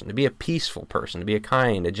joyful person, to be a peaceful person, to be a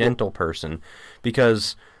kind, a gentle person,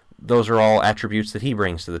 because those are all attributes that He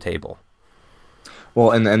brings to the table.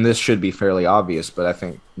 Well, and this should be fairly obvious, but I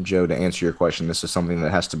think, Joe, to answer your question, this is something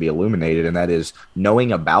that has to be illuminated, and that is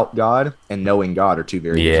knowing about God and knowing God are two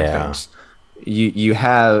very different things. You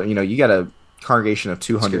have, you got a congregation of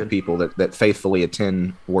 200 people that faithfully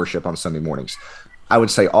attend worship on Sunday mornings. I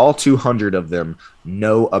would say all 200 of them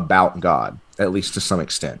know about God, at least to some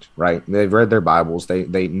extent, right? They've read their Bibles.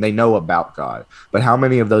 They know about God. But how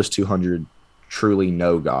many of those 200 truly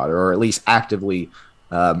know God, or at least actively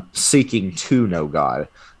seeking to know God?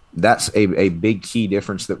 That's a big key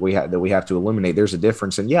difference that we have to illuminate. There's a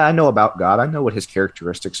difference, and I know about God. I know what His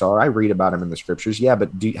characteristics are. I read about Him in the Scriptures. But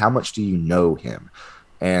how much do you know Him?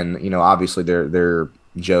 And obviously there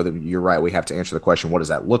Joe, that you're right. We have to answer the question, what does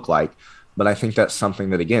that look like? But I think that's something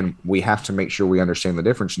that, again, we have to make sure we understand the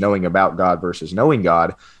difference, knowing about God versus knowing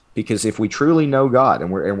God. Because if we truly know God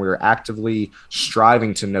and we're actively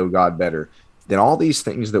striving to know God better, then all these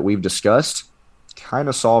things that we've discussed kind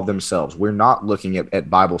of solve themselves. We're not looking at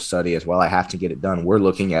Bible study as, well, I have to get it done. We're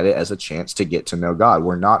looking at it as a chance to get to know God.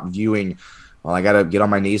 We're not viewing, well, I got to get on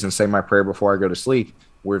my knees and say my prayer before I go to sleep.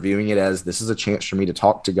 We're viewing it as, this is a chance for me to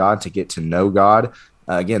talk to God, to get to know God.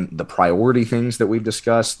 Again, the priority things that we've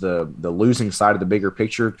discussed, the losing side of the bigger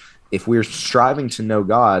picture. If we're striving to know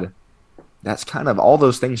God, that's kind of, all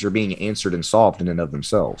those things are being answered and solved in and of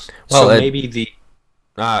themselves. Well, so maybe the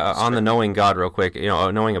on the knowing God real quick,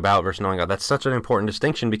 knowing about versus knowing God, that's such an important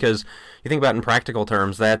distinction, because you think about it in practical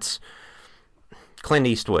terms, that's Clint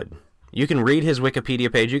Eastwood. You can read his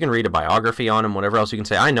Wikipedia page, you can read a biography on him, whatever else, you can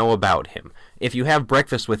say, I know about him. If you have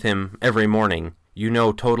breakfast with him every morning, you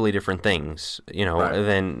know totally different things, right.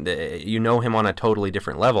 Then you know him on a totally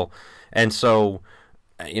different level. And so,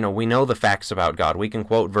 we know the facts about God. We can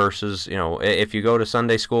quote verses, if you go to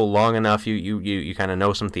Sunday school long enough, you kind of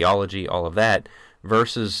know some theology, all of that.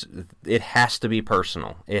 Versus, it has to be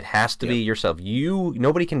personal. It has to be yourself.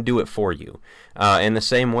 Nobody can do it for you. In the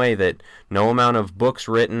same way that no amount of books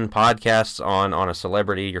written, podcasts on a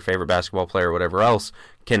celebrity, your favorite basketball player, whatever else,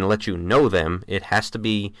 can let you know them. It has to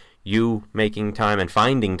be you making time and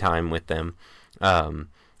finding time with them. And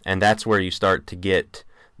that's where you start to get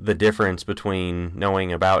the difference between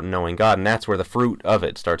knowing about and knowing God, and that's where the fruit of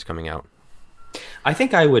it starts coming out. I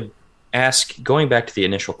think I would ask, going back to the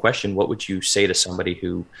initial question, what would you say to somebody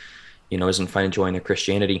who, isn't finding joy in their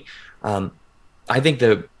Christianity? I think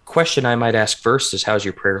the question I might ask first is, how's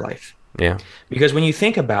your prayer life? Yeah. Because when you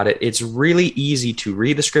think about it, it's really easy to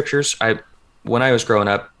read the scriptures. When I was growing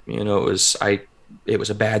up, it was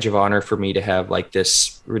a badge of honor for me to have like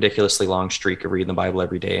this ridiculously long streak of reading the Bible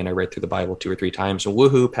every day. And I read through the Bible 2 or 3 times and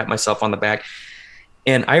woohoo, pat myself on the back.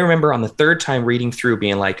 And I remember on the 3rd time reading through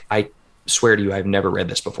being like, I swear to you, I've never read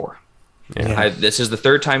this before. Yeah. This is the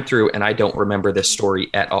 3rd time through, and I don't remember this story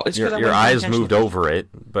at all. Your eyes moved over it,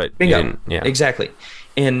 but bingo. You didn't. Yeah, exactly.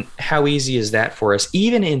 And how easy is that for us?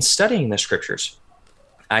 Even in studying the scriptures,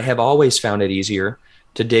 I have always found it easier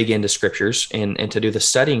to dig into scriptures and to do the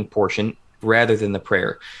studying portion rather than the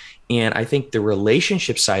prayer. And I think the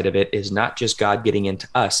relationship side of it is not just God getting into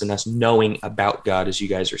us and us knowing about God, as you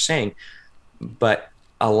guys are saying, but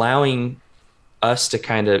allowing us to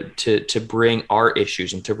kind of to bring our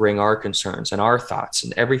issues and to bring our concerns and our thoughts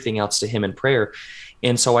and everything else to him in prayer.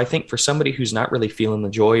 And so I think for somebody who's not really feeling the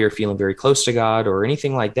joy or feeling very close to God or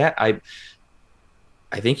anything like that, I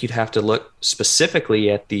think you'd have to look specifically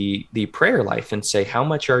at the prayer life and say, how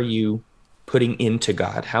much are you putting into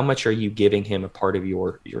God? How much are you giving him a part of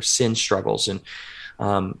your sin struggles and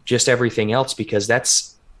just everything else? Because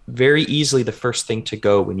that's very easily the first thing to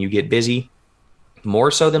go when you get busy,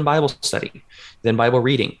 more so than Bible study, than Bible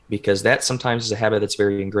reading, because that sometimes is a habit that's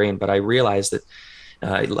very ingrained. But I realize that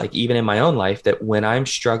like even in my own life, that when I'm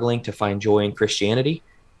struggling to find joy in Christianity,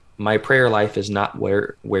 my prayer life is not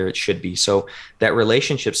where it should be. So that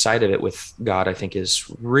relationship side of it with God, I think, is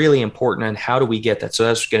really important. And how do we get that? So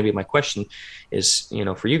that's going to be my question is,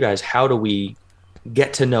 for you guys, how do we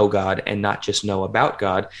get to know God and not just know about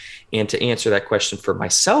God? And to answer that question for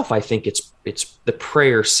myself, I think it's the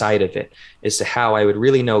prayer side of it as to how I would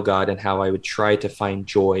really know God and how I would try to find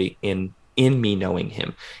joy in me knowing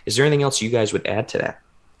him. Is there anything else you guys would add to that?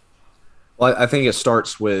 Well, I think it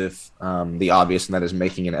starts with the obvious, and that is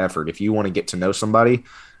making an effort. If you want to get to know somebody,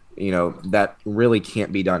 that really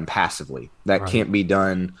can't be done passively. That can't be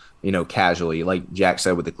done, casually. Like Jack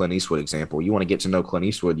said with the Clint Eastwood example, you want to get to know Clint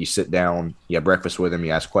Eastwood, you sit down, you have breakfast with him,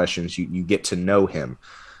 you ask questions, you get to know him.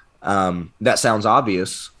 That sounds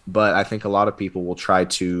obvious, but I think a lot of people will try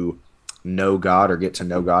to know God or get to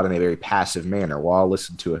know God in a very passive manner. Well, I'll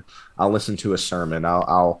listen to a sermon.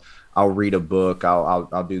 I'll read a book.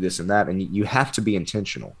 I'll do this and that. And you have to be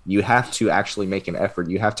intentional. You have to actually make an effort.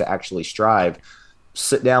 You have to actually strive.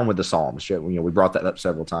 Sit down with the Psalms. We brought that up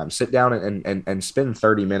several times. Sit down and spend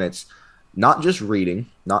 30 minutes, not just reading,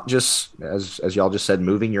 not just as y'all just said,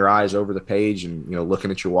 moving your eyes over the page and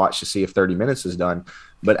looking at your watch to see if 30 minutes is done,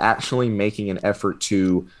 but actually making an effort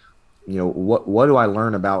to, what do I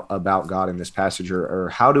learn about God in this passage, or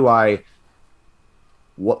how do I.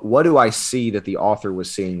 What do I see that the author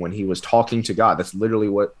was seeing when he was talking to God? That's literally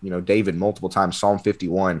what, David multiple times. Psalm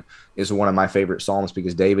 51 is one of my favorite Psalms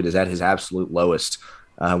because David is at his absolute lowest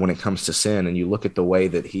when it comes to sin. And you look at the way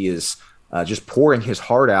that he is just pouring his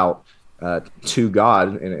heart out to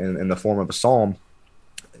God in the form of a psalm.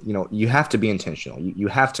 you have to be intentional. You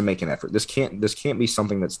have to make an effort. This can't be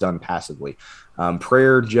something that's done passively.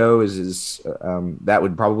 Prayer, Joe, is that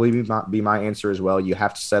would probably be my answer as well. You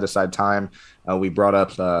have to set aside time. We brought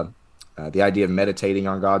up the idea of meditating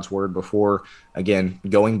on God's word before. Again,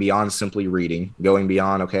 going beyond simply reading, going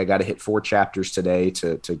beyond, okay, I got to hit 4 chapters today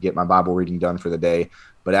to get my Bible reading done for the day,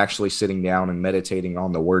 but actually sitting down and meditating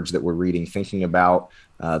on the words that we're reading, thinking about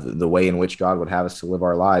the way in which God would have us to live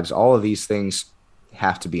our lives. All of these things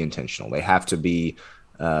have to be intentional. They have to be,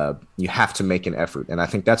 you have to make an effort. And I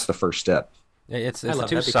think that's the first step. It's the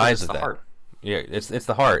two sides of that. Heart. Yeah, it's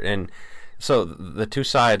the heart. And so the two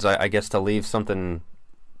sides, I guess, to leave something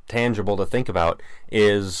tangible to think about,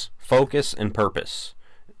 is focus and purpose.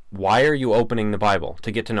 Why are you opening the Bible?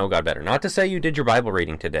 To get to know God better. Not to say you did your Bible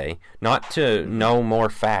reading today, not to know more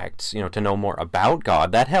facts, to know more about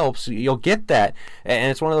God. That helps. You'll get that.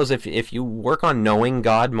 And it's one of those, if you work on knowing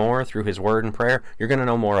God more through his word and prayer, you're going to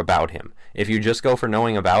know more about him. If you just go for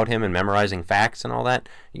knowing about him and memorizing facts and all that,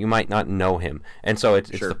 you might not know him. And so it's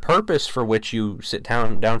the purpose for which you sit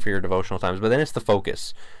down for your devotional times, but then it's the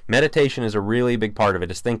focus. Meditation is a really big part of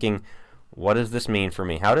it. It's thinking, what does this mean for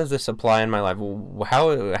me? How does this apply in my life?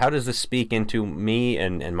 How does this speak into me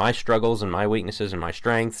and my struggles and my weaknesses and my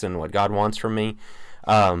strengths and what God wants from me?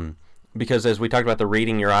 Because as we talked about the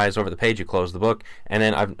reading your eyes over the page, you close the book, and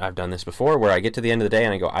then I've done this before where I get to the end of the day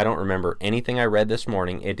and I go, I don't remember anything I read this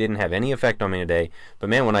morning. It didn't have any effect on me today. But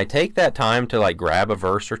man, when I take that time to like grab a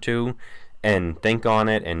verse or two and think on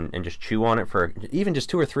it and just chew on it for even just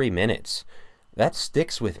 2 or 3 minutes, that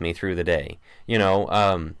sticks with me through the day.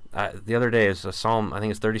 The other day is a Psalm, I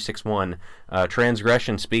think it's 36:1.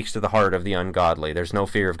 Transgression speaks to the heart of the ungodly. There's no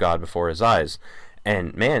fear of God before his eyes.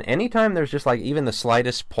 And man, anytime there's just like even the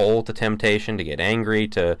slightest pull to temptation to get angry,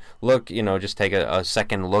 to look, just take a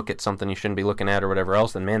second look at something you shouldn't be looking at or whatever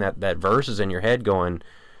else, then man, that verse is in your head going,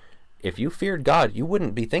 if you feared God, you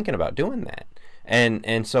wouldn't be thinking about doing that.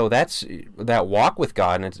 And so that's that walk with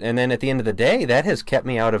God. And then at the end of the day, that has kept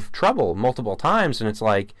me out of trouble multiple times. And it's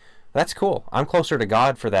like, that's cool. I'm closer to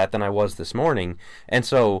God for that than I was this morning. And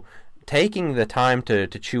so taking the time to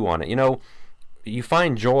chew on it, you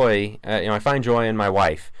find joy. I find joy in my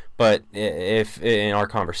wife. But if in our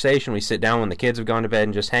conversation we sit down when the kids have gone to bed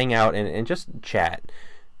and just hang out and just chat,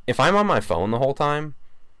 if I'm on my phone the whole time,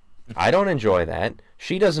 I don't enjoy that.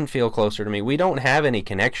 She doesn't feel closer to me. We don't have any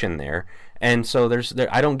connection there. And so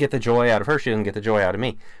I don't get the joy out of her. She doesn't get the joy out of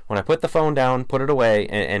me. When I put the phone down, put it away,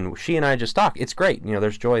 and she and I just talk, it's great.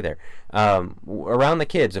 There's joy there. Around the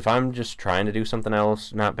kids, if I'm just trying to do something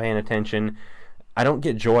else, not paying attention, I don't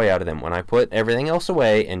get joy out of them. When I put everything else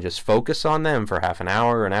away and just focus on them for half an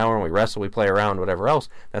hour, and we wrestle, we play around, whatever else,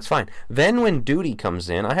 that's fine. Then when duty comes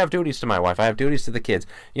in, I have duties to my wife, I have duties to the kids.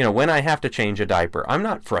 When I have to change a diaper, I'm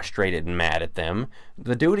not frustrated and mad at them.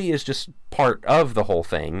 The duty is just part of the whole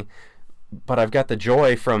thing, but I've got the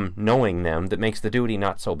joy from knowing them that makes the duty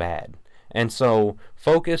not so bad. And so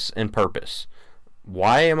focus and purpose.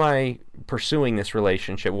 Why am I pursuing this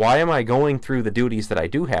relationship? Why am I going through the duties that I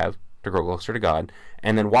do have to grow closer to God?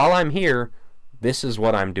 And then while I'm here, this is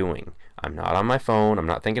what I'm doing. I'm not on my phone. I'm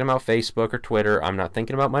not thinking about Facebook or Twitter. I'm not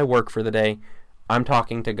thinking about my work for the day. I'm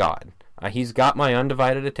talking to God. He's got my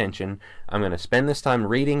undivided attention. I'm going to spend this time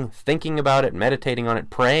reading, thinking about it, meditating on it,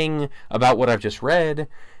 praying about what I've just read.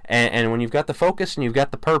 And when you've got the focus and you've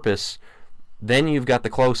got the purpose, then you've got the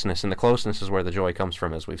closeness, and the closeness is where the joy comes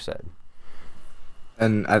from, as we've said.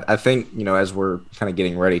 And I think, as we're kind of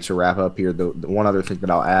getting ready to wrap up here, the one other thing that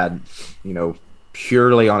I'll add,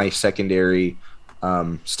 purely on a secondary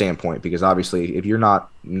standpoint, because obviously if you're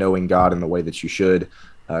not knowing God in the way that you should,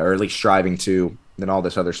 or at least striving to, then all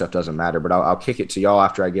this other stuff doesn't matter. But I'll kick it to y'all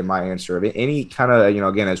after I give my answer. Of any kind of,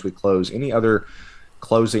 again, as we close, any other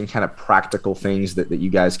closing kind of practical things that you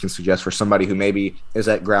guys can suggest for somebody who maybe is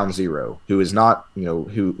at ground zero, who is not,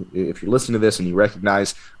 who, if you're listening to this and you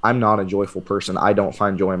recognize I'm not a joyful person, I don't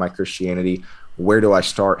find joy in my Christianity, where do I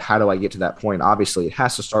start? How do I get to that point? Obviously, it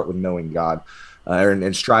has to start with knowing God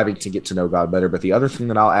and striving to get to know God better. But the other thing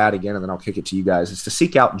that I'll add again, and then I'll kick it to you guys, is to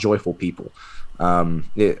seek out joyful people.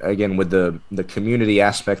 Again, with the community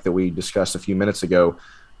aspect that we discussed a few minutes ago,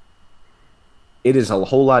 it is a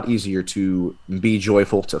whole lot easier to be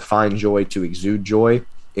joyful, to find joy, to exude joy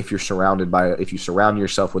if you surround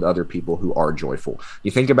yourself with other people who are joyful. You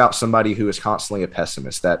think about somebody who is constantly a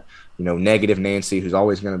pessimist, that, negative Nancy, who's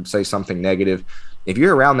always going to say something negative. If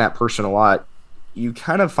you're around that person a lot, you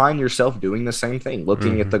kind of find yourself doing the same thing,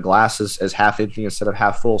 looking at the glass as half empty instead of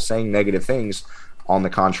half full, saying negative things. On the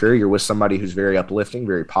contrary, you're with somebody who's very uplifting,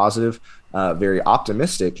 very positive, very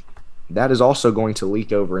optimistic. That is also going to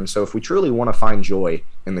leak over. And so if we truly want to find joy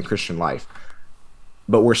in the Christian life,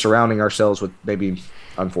 but we're surrounding ourselves with, maybe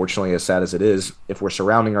unfortunately as sad as it is, if we're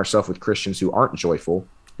surrounding ourselves with Christians who aren't joyful,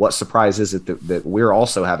 what surprise is it that we're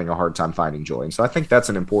also having a hard time finding joy? And so I think that's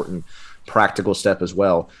an important practical step as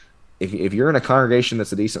well. If you're in a congregation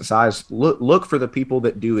that's a decent size, look for the people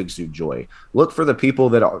that do exude joy. Look for the people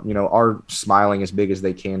that are, are smiling as big as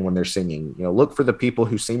they can when they're singing. Look for the people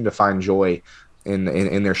who seem to find joy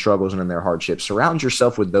in their struggles and in their hardships. Surround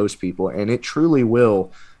yourself with those people, and it truly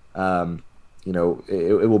will,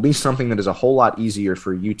 it will be something that is a whole lot easier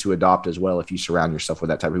for you to adopt as well if you surround yourself with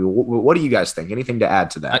that type of people. What do you guys think? Anything to add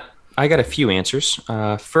to that? I got a few answers.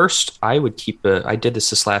 First, I would I did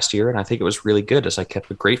this last year, and I think it was really good, as I kept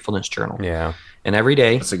a gratefulness journal. Yeah. And every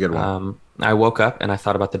day, that's a good one. I woke up and I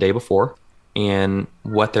thought about the day before and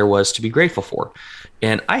what there was to be grateful for.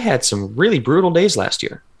 And I had some really brutal days last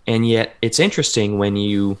year. And yet it's interesting when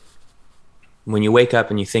you wake up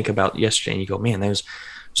and you think about yesterday and you go, man, there's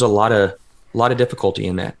a lot of difficulty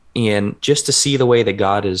in that. And just to see the way that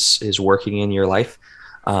God is working in your life,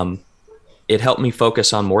 it helped me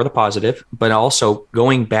focus on more of the positive, but also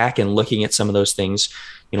going back and looking at some of those things.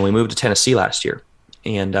 We moved to Tennessee last year,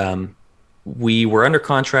 and we were under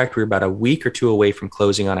contract. We were about a week or two away from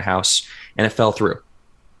closing on a house, and it fell through.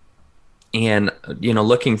 And,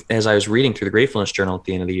 looking as I was reading through the gratefulness journal at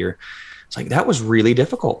the end of the year, it's like, that was really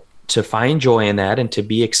difficult to find joy in that and to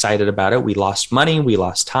be excited about it. We lost money, we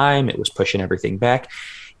lost time. It was pushing everything back.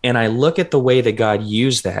 And I look at the way that God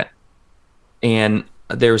used that, and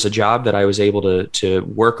there was a job that I was able to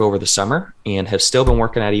work over the summer and have still been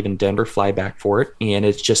working at, even Denver, fly back for it. And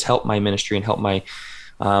it's just helped my ministry and helped my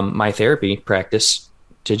my therapy practice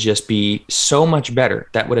to just be so much better.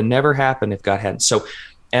 That would have never happened if God hadn't. So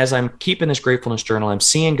as I'm keeping this gratefulness journal, I'm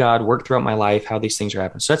seeing God work throughout my life, how these things are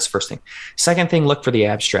happening. So that's the first thing. Second thing, look for the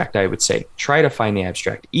abstract, I would say. Try to find the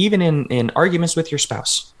abstract. Even in arguments with your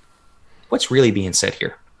spouse. What's really being said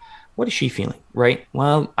here? What is she feeling, right?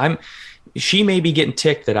 Well, she may be getting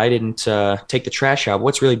ticked that I didn't take the trash out.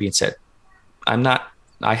 What's really being said?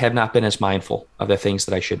 I have not been as mindful of the things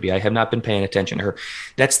that I should be. I have not been paying attention to her.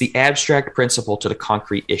 That's the abstract principle to the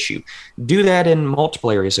concrete issue. Do that in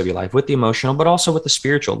multiple areas of your life, with the emotional, but also with the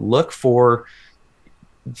spiritual. Look for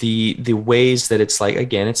the ways that it's like,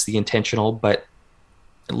 again, it's the intentional, but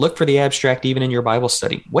look for the abstract even in your Bible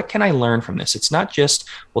study. What can I learn from this? It's not just,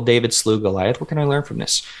 well, David slew Goliath. What can I learn from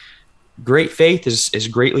this? Great faith is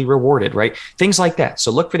greatly rewarded, right? Things like that.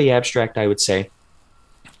 So look for the abstract, I would say.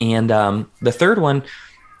 And the third one,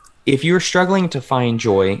 if you're struggling to find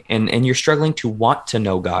joy and you're struggling to want to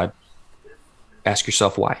know God, ask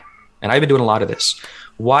yourself why. And I've been doing a lot of this.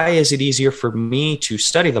 Why is it easier for me to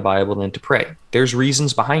study the Bible than to pray? There's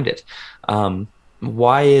reasons behind it. Why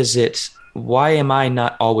am I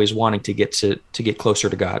not always wanting to get closer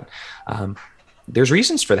to God? There's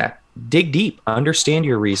reasons for that. Dig deep, understand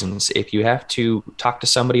your reasons. If you have to talk to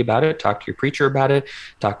somebody about it, talk to your preacher about it,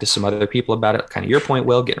 talk to some other people about it, kind of your point,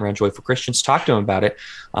 Will, getting around joyful Christians, talk to them about it.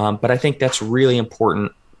 But I think that's really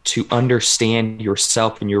important to understand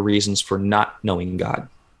yourself and your reasons for not knowing God.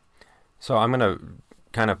 So I'm going to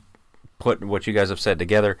kind of put what you guys have said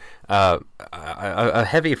together. A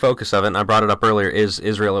heavy focus of it, and I brought it up earlier, is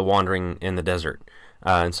Israel wandering in the desert.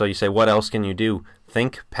 And so you say, what else can you do?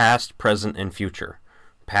 Think past, present, and future.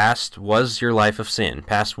 Past was your life of sin.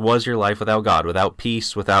 Past was your life without God, without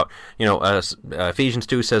peace, without, Ephesians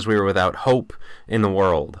 2 says we were without hope in the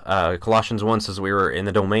world. Colossians 1 says we were in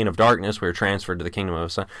the domain of darkness. We were transferred to the kingdom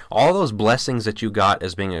of Son. All those blessings that you got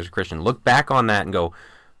as being a Christian, look back on that and go,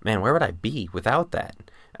 man, where would I be without that?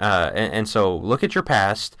 And so look at your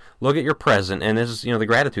past, look at your present, and this is, the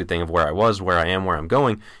gratitude thing of where I was, where I am, where I'm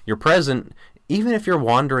going. Your present, even if you're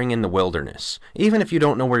wandering in the wilderness, even if you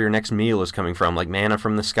don't know where your next meal is coming from, like manna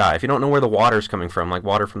from the sky, if you don't know where the water's coming from, like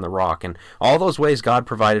water from the rock, and all those ways God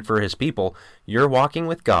provided for his people, you're walking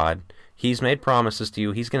with God. He's made promises to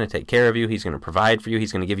you. He's going to take care of you. He's going to provide for you.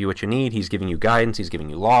 He's going to give you what you need. He's giving you guidance. He's giving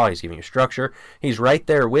you law. He's giving you structure. He's right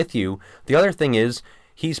there with you. The other thing is,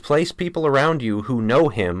 he's placed people around you who know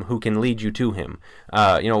him, who can lead you to him.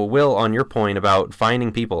 Will, on your point about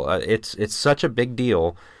finding people, it's such a big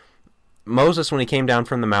deal. Moses, when he came down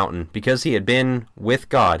from the mountain, because he had been with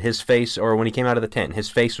God, his face, or when he came out of the tent,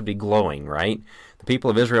 his face would be glowing, right? The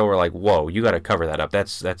people of Israel were like, whoa, you got to cover that up.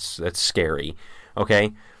 That's scary,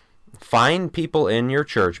 okay? Find people in your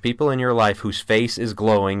church, people in your life whose face is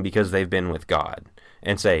glowing because they've been with God,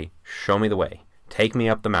 and say, show me the way. Take me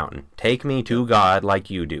up the mountain. Take me to God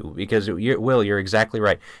like you do. Because, Will, you're exactly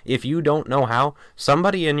right. If you don't know how,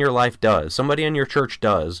 somebody in your life does. Somebody in your church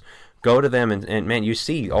does. Go to them and man, you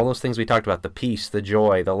see all those things we talked about, the peace, the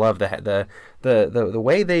joy, the love, the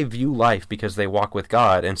way they view life because they walk with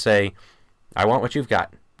God, and say, I want what you've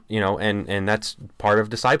got. And that's part of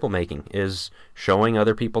disciple making, is showing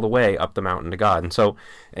other people the way up the mountain to God. And so,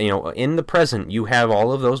 in the present, you have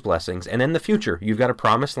all of those blessings. And in the future, you've got a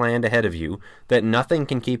promised land ahead of you that nothing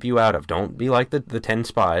can keep you out of. Don't be like the 10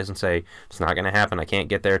 spies and say, it's not going to happen. I can't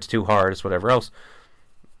get there. It's too hard. It's whatever else.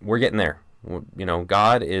 We're getting there.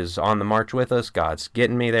 God is on the march with us. God's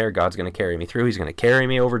getting me there. God's going to carry me through. He's going to carry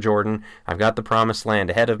me over Jordan. I've got the promised land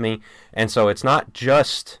ahead of me. And so it's not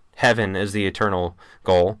just heaven as the eternal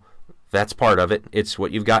goal. That's part of it. It's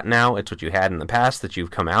what you've got now. It's what you had in the past that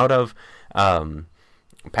you've come out of.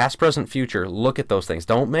 Past, present, future. Look at those things.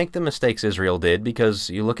 Don't make the mistakes Israel did, because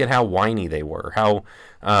you look at how whiny they were, how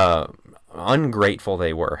ungrateful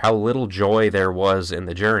they were, how little joy there was in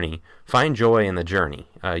the journey. Find joy in the journey.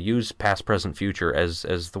 Use past, present, future as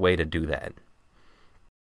the way to do that.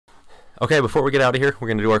 Okay, before we get out of here, we're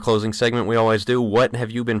going to do our closing segment. We always do. What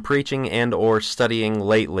have you been preaching and or studying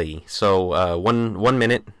lately? So 1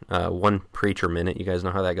 minute, one preacher minute. You guys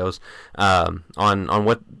know how that goes. On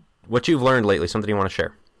what you've learned lately, something you want to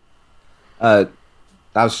share. I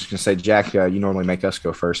was just going to say, Jack, you normally make us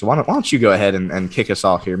go first. So why don't you go ahead and kick us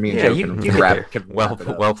off here? Me and Joe can wrap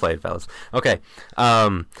well played, fellas. Okay.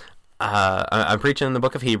 I'm preaching in the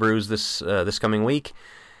book of Hebrews this coming week.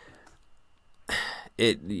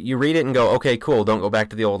 You read it and go, okay, cool, don't go back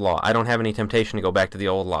to the old law. I don't have any temptation to go back to the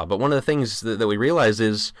old law. But one of the things that we realize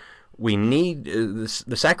is we need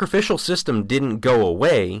the sacrificial system didn't go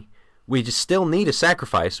away. We just still need a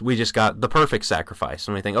sacrifice. We just got the perfect sacrifice.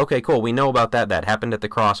 And we think, okay, cool, we know about that. That happened at the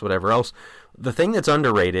cross, whatever else. The thing that's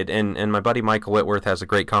underrated, and my buddy Michael Whitworth has a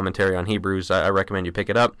great commentary on Hebrews. I recommend you pick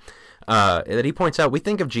it up. That he points out, we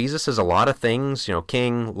think of Jesus as a lot of things,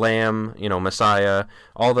 king, lamb, Messiah,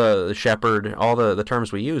 all the shepherd, all the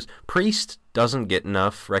terms we use. Priest doesn't get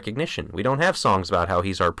enough recognition. We don't have songs about how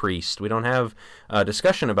he's our priest. We don't have a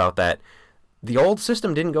discussion about that. The old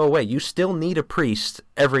system didn't go away. You still need a priest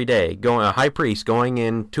every day, a high priest going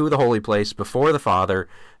into the holy place before the Father,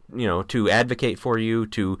 to advocate for you,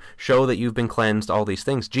 to show that you've been cleansed, all these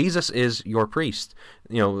things. Jesus is your priest.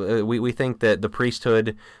 We think that the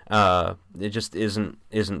priesthood, it just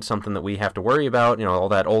isn't something that we have to worry about. All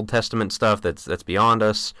that Old Testament stuff that's beyond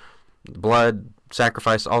us, blood,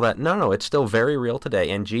 sacrifice, all that. No, it's still very real today,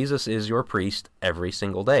 and Jesus is your priest every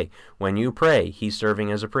single day. When you pray, he's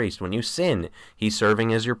serving as a priest. When you sin, he's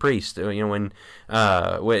serving as your priest. When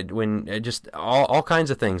just all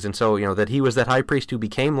kinds of things. And so, that he was that high priest who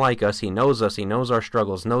became like us. He knows our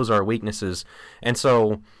struggles, knows our weaknesses. And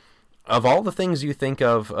so, of all the things you think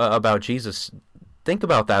of about Jesus, think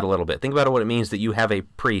about that a little bit. Think about what it means that you have a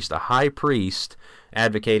priest, a high priest,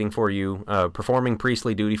 advocating for you, performing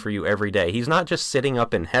priestly duty for you every day. He's not just sitting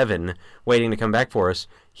up in heaven waiting to come back for us.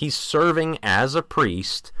 He's serving as a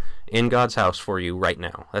priest in God's house for you right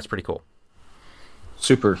now. That's pretty cool.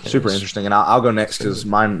 Super interesting. And I'll go next because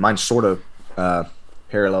mine sort of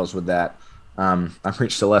parallels with that. I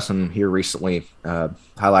preached a lesson here recently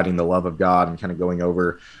highlighting the love of God and kind of going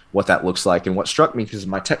over what that looks like. And what struck me, because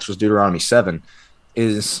my text was Deuteronomy 7,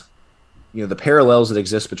 is the parallels that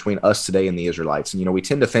exist between us today and the Israelites. And, we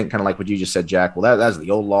tend to think kind of like what you just said, Jack, well, that's the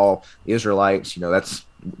old law, the Israelites, that's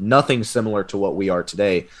nothing similar to what we are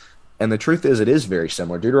today. And the truth is, it is very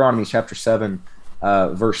similar. Deuteronomy chapter 7,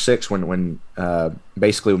 verse 6, when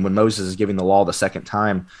basically when Moses is giving the law the second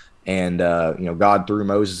time, and, God through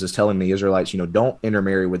Moses is telling the Israelites, don't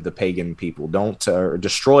intermarry with the pagan people. Don't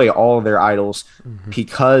destroy all of their idols,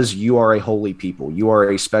 because you are a holy people. You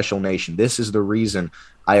are a special nation. This is the reason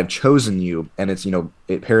I have chosen you. And it's,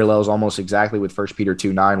 it parallels almost exactly with 1 Peter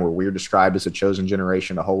 2:9, where we're described as a chosen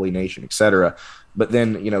generation, a holy nation, etc. But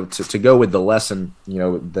then, to go with the lesson,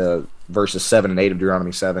 the verses 7 and 8 of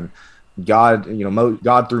Deuteronomy 7, God,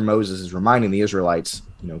 God through Moses is reminding the Israelites,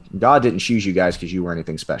 God didn't choose you guys because you were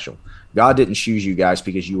anything special. God didn't choose you guys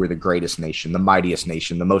because you were the greatest nation, the mightiest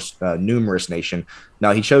nation, the most numerous nation.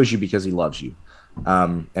 No, he chose you because he loves you.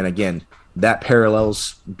 And again, that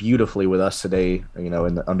parallels beautifully with us today,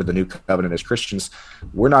 under the new covenant as Christians.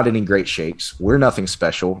 We're not any great shakes. We're nothing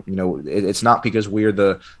special. It's not because we're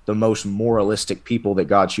the most moralistic people that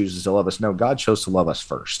God chooses to love us. No, God chose to love us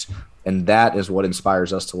first. And that is what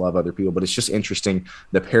inspires us to love other people. But it's just interesting,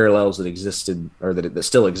 the parallels that existed, or that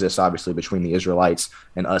still exist, obviously, between the Israelites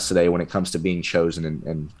and us today when it comes to being chosen,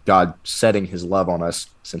 and God setting his love on us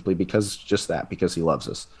simply because he loves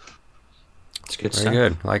us. It's good Very stuff.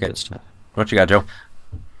 good. I like it. What you got, Joe?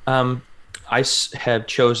 I have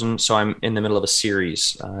chosen, so I'm in the middle of a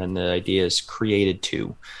series, and the idea is created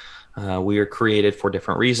to. We are created for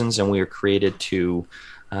different reasons, and we are created to,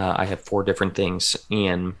 I have 4 different things,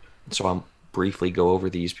 and so I'll briefly go over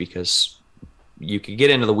these because you could get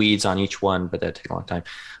into the weeds on each one, but that'd take a long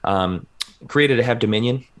time. Created to have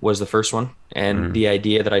dominion was the first one. And the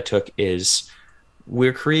idea that I took is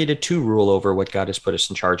we're created to rule over what God has put us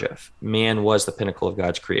in charge of. Man was the pinnacle of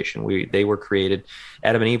God's creation. They were created,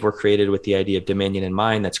 Adam and Eve were created with the idea of dominion in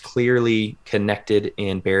mind. That's clearly connected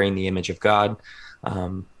in bearing the image of God,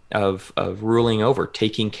 of ruling over,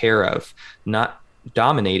 taking care of, not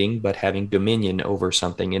dominating, but having dominion over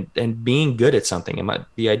something and being good at something. And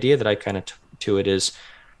the idea that I kind of took to it is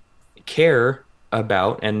care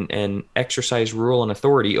about and exercise rule and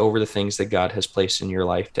authority over the things that God has placed in your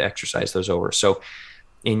life to exercise those over. So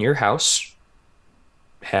in your house,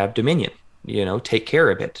 have dominion, take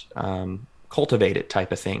care of it, cultivate it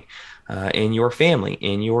type of thing. In your family,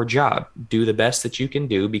 in your job, do the best that you can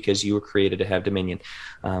do because you were created to have dominion.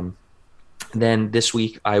 Then this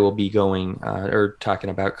week I will be talking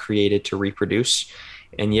about created to reproduce.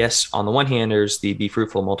 And yes, on the one hand, there's the be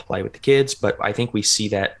fruitful, multiply with the kids, but I think we see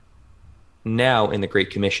that now in the Great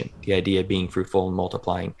Commission, the idea of being fruitful and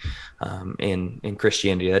multiplying in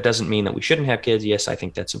Christianity. That doesn't mean that we shouldn't have kids. Yes, I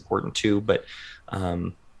think that's important too, but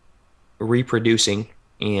reproducing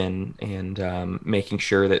and making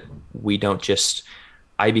sure that we don't just,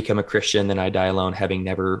 I become a Christian, then I die alone having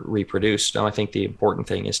never reproduced. No, I think the important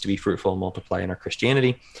thing is to be fruitful and multiply in our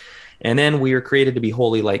Christianity. And then we are created to be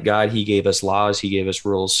holy like God. He gave us laws. He gave us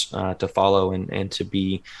rules to follow and to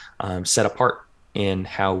be set apart in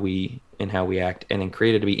how we act, and then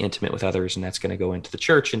created to be intimate with others. And that's going to go into the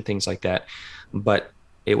church and things like that. But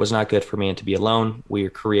it was not good for man to be alone. We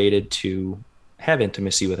are created to have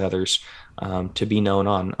intimacy with others, to be known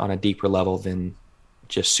on a deeper level than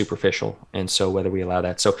just superficial. And so whether we allow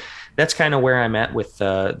that. So that's kind of where I'm at with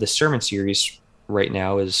the sermon series right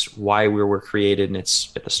now, is why we were created. And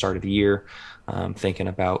it's at the start of the year, thinking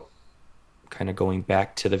about kind of going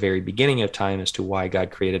back to the very beginning of time as to why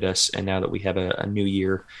God created us. And now that we have a new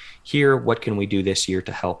year here, what can we do this year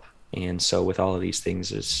to help? And so with all of these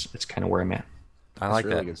things, it's kind of where I'm at. I like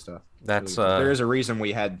really that. Good stuff. That's really good. There is a reason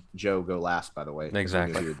we had Joe go last, by the way.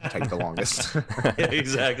 Exactly. He would take the longest.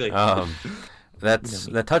 Exactly.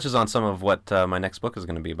 That touches on some of what my next book is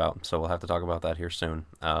going to be about. So we'll have to talk about that here soon.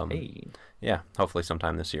 Yeah, hopefully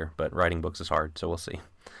sometime this year. But writing books is hard, so we'll see.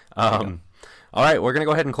 All right, we're going to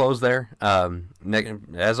go ahead and close there.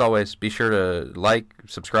 As always, be sure to like,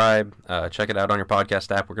 subscribe, check it out on your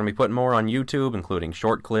podcast app. We're going to be putting more on YouTube, including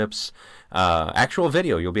short clips, actual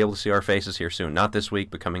video. You'll be able to see our faces here soon. Not this week,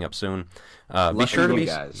 but coming up soon. Be sure to be...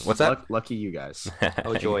 guys. What's that? Lucky you guys.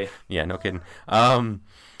 Oh, joy. Yeah, no kidding.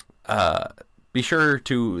 Be sure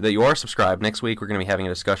that you are subscribed. Next week, we're going to be having a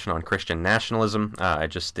discussion on Christian nationalism. I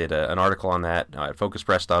just did an article on that at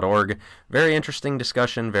focuspress.org. Very interesting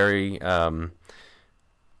discussion, very,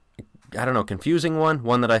 confusing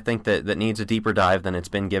one that I think that needs a deeper dive than it's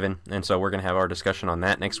been given. And so we're going to have our discussion on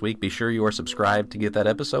that next week. Be sure you are subscribed to get that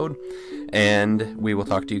episode. And we will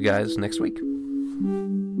talk to you guys next week.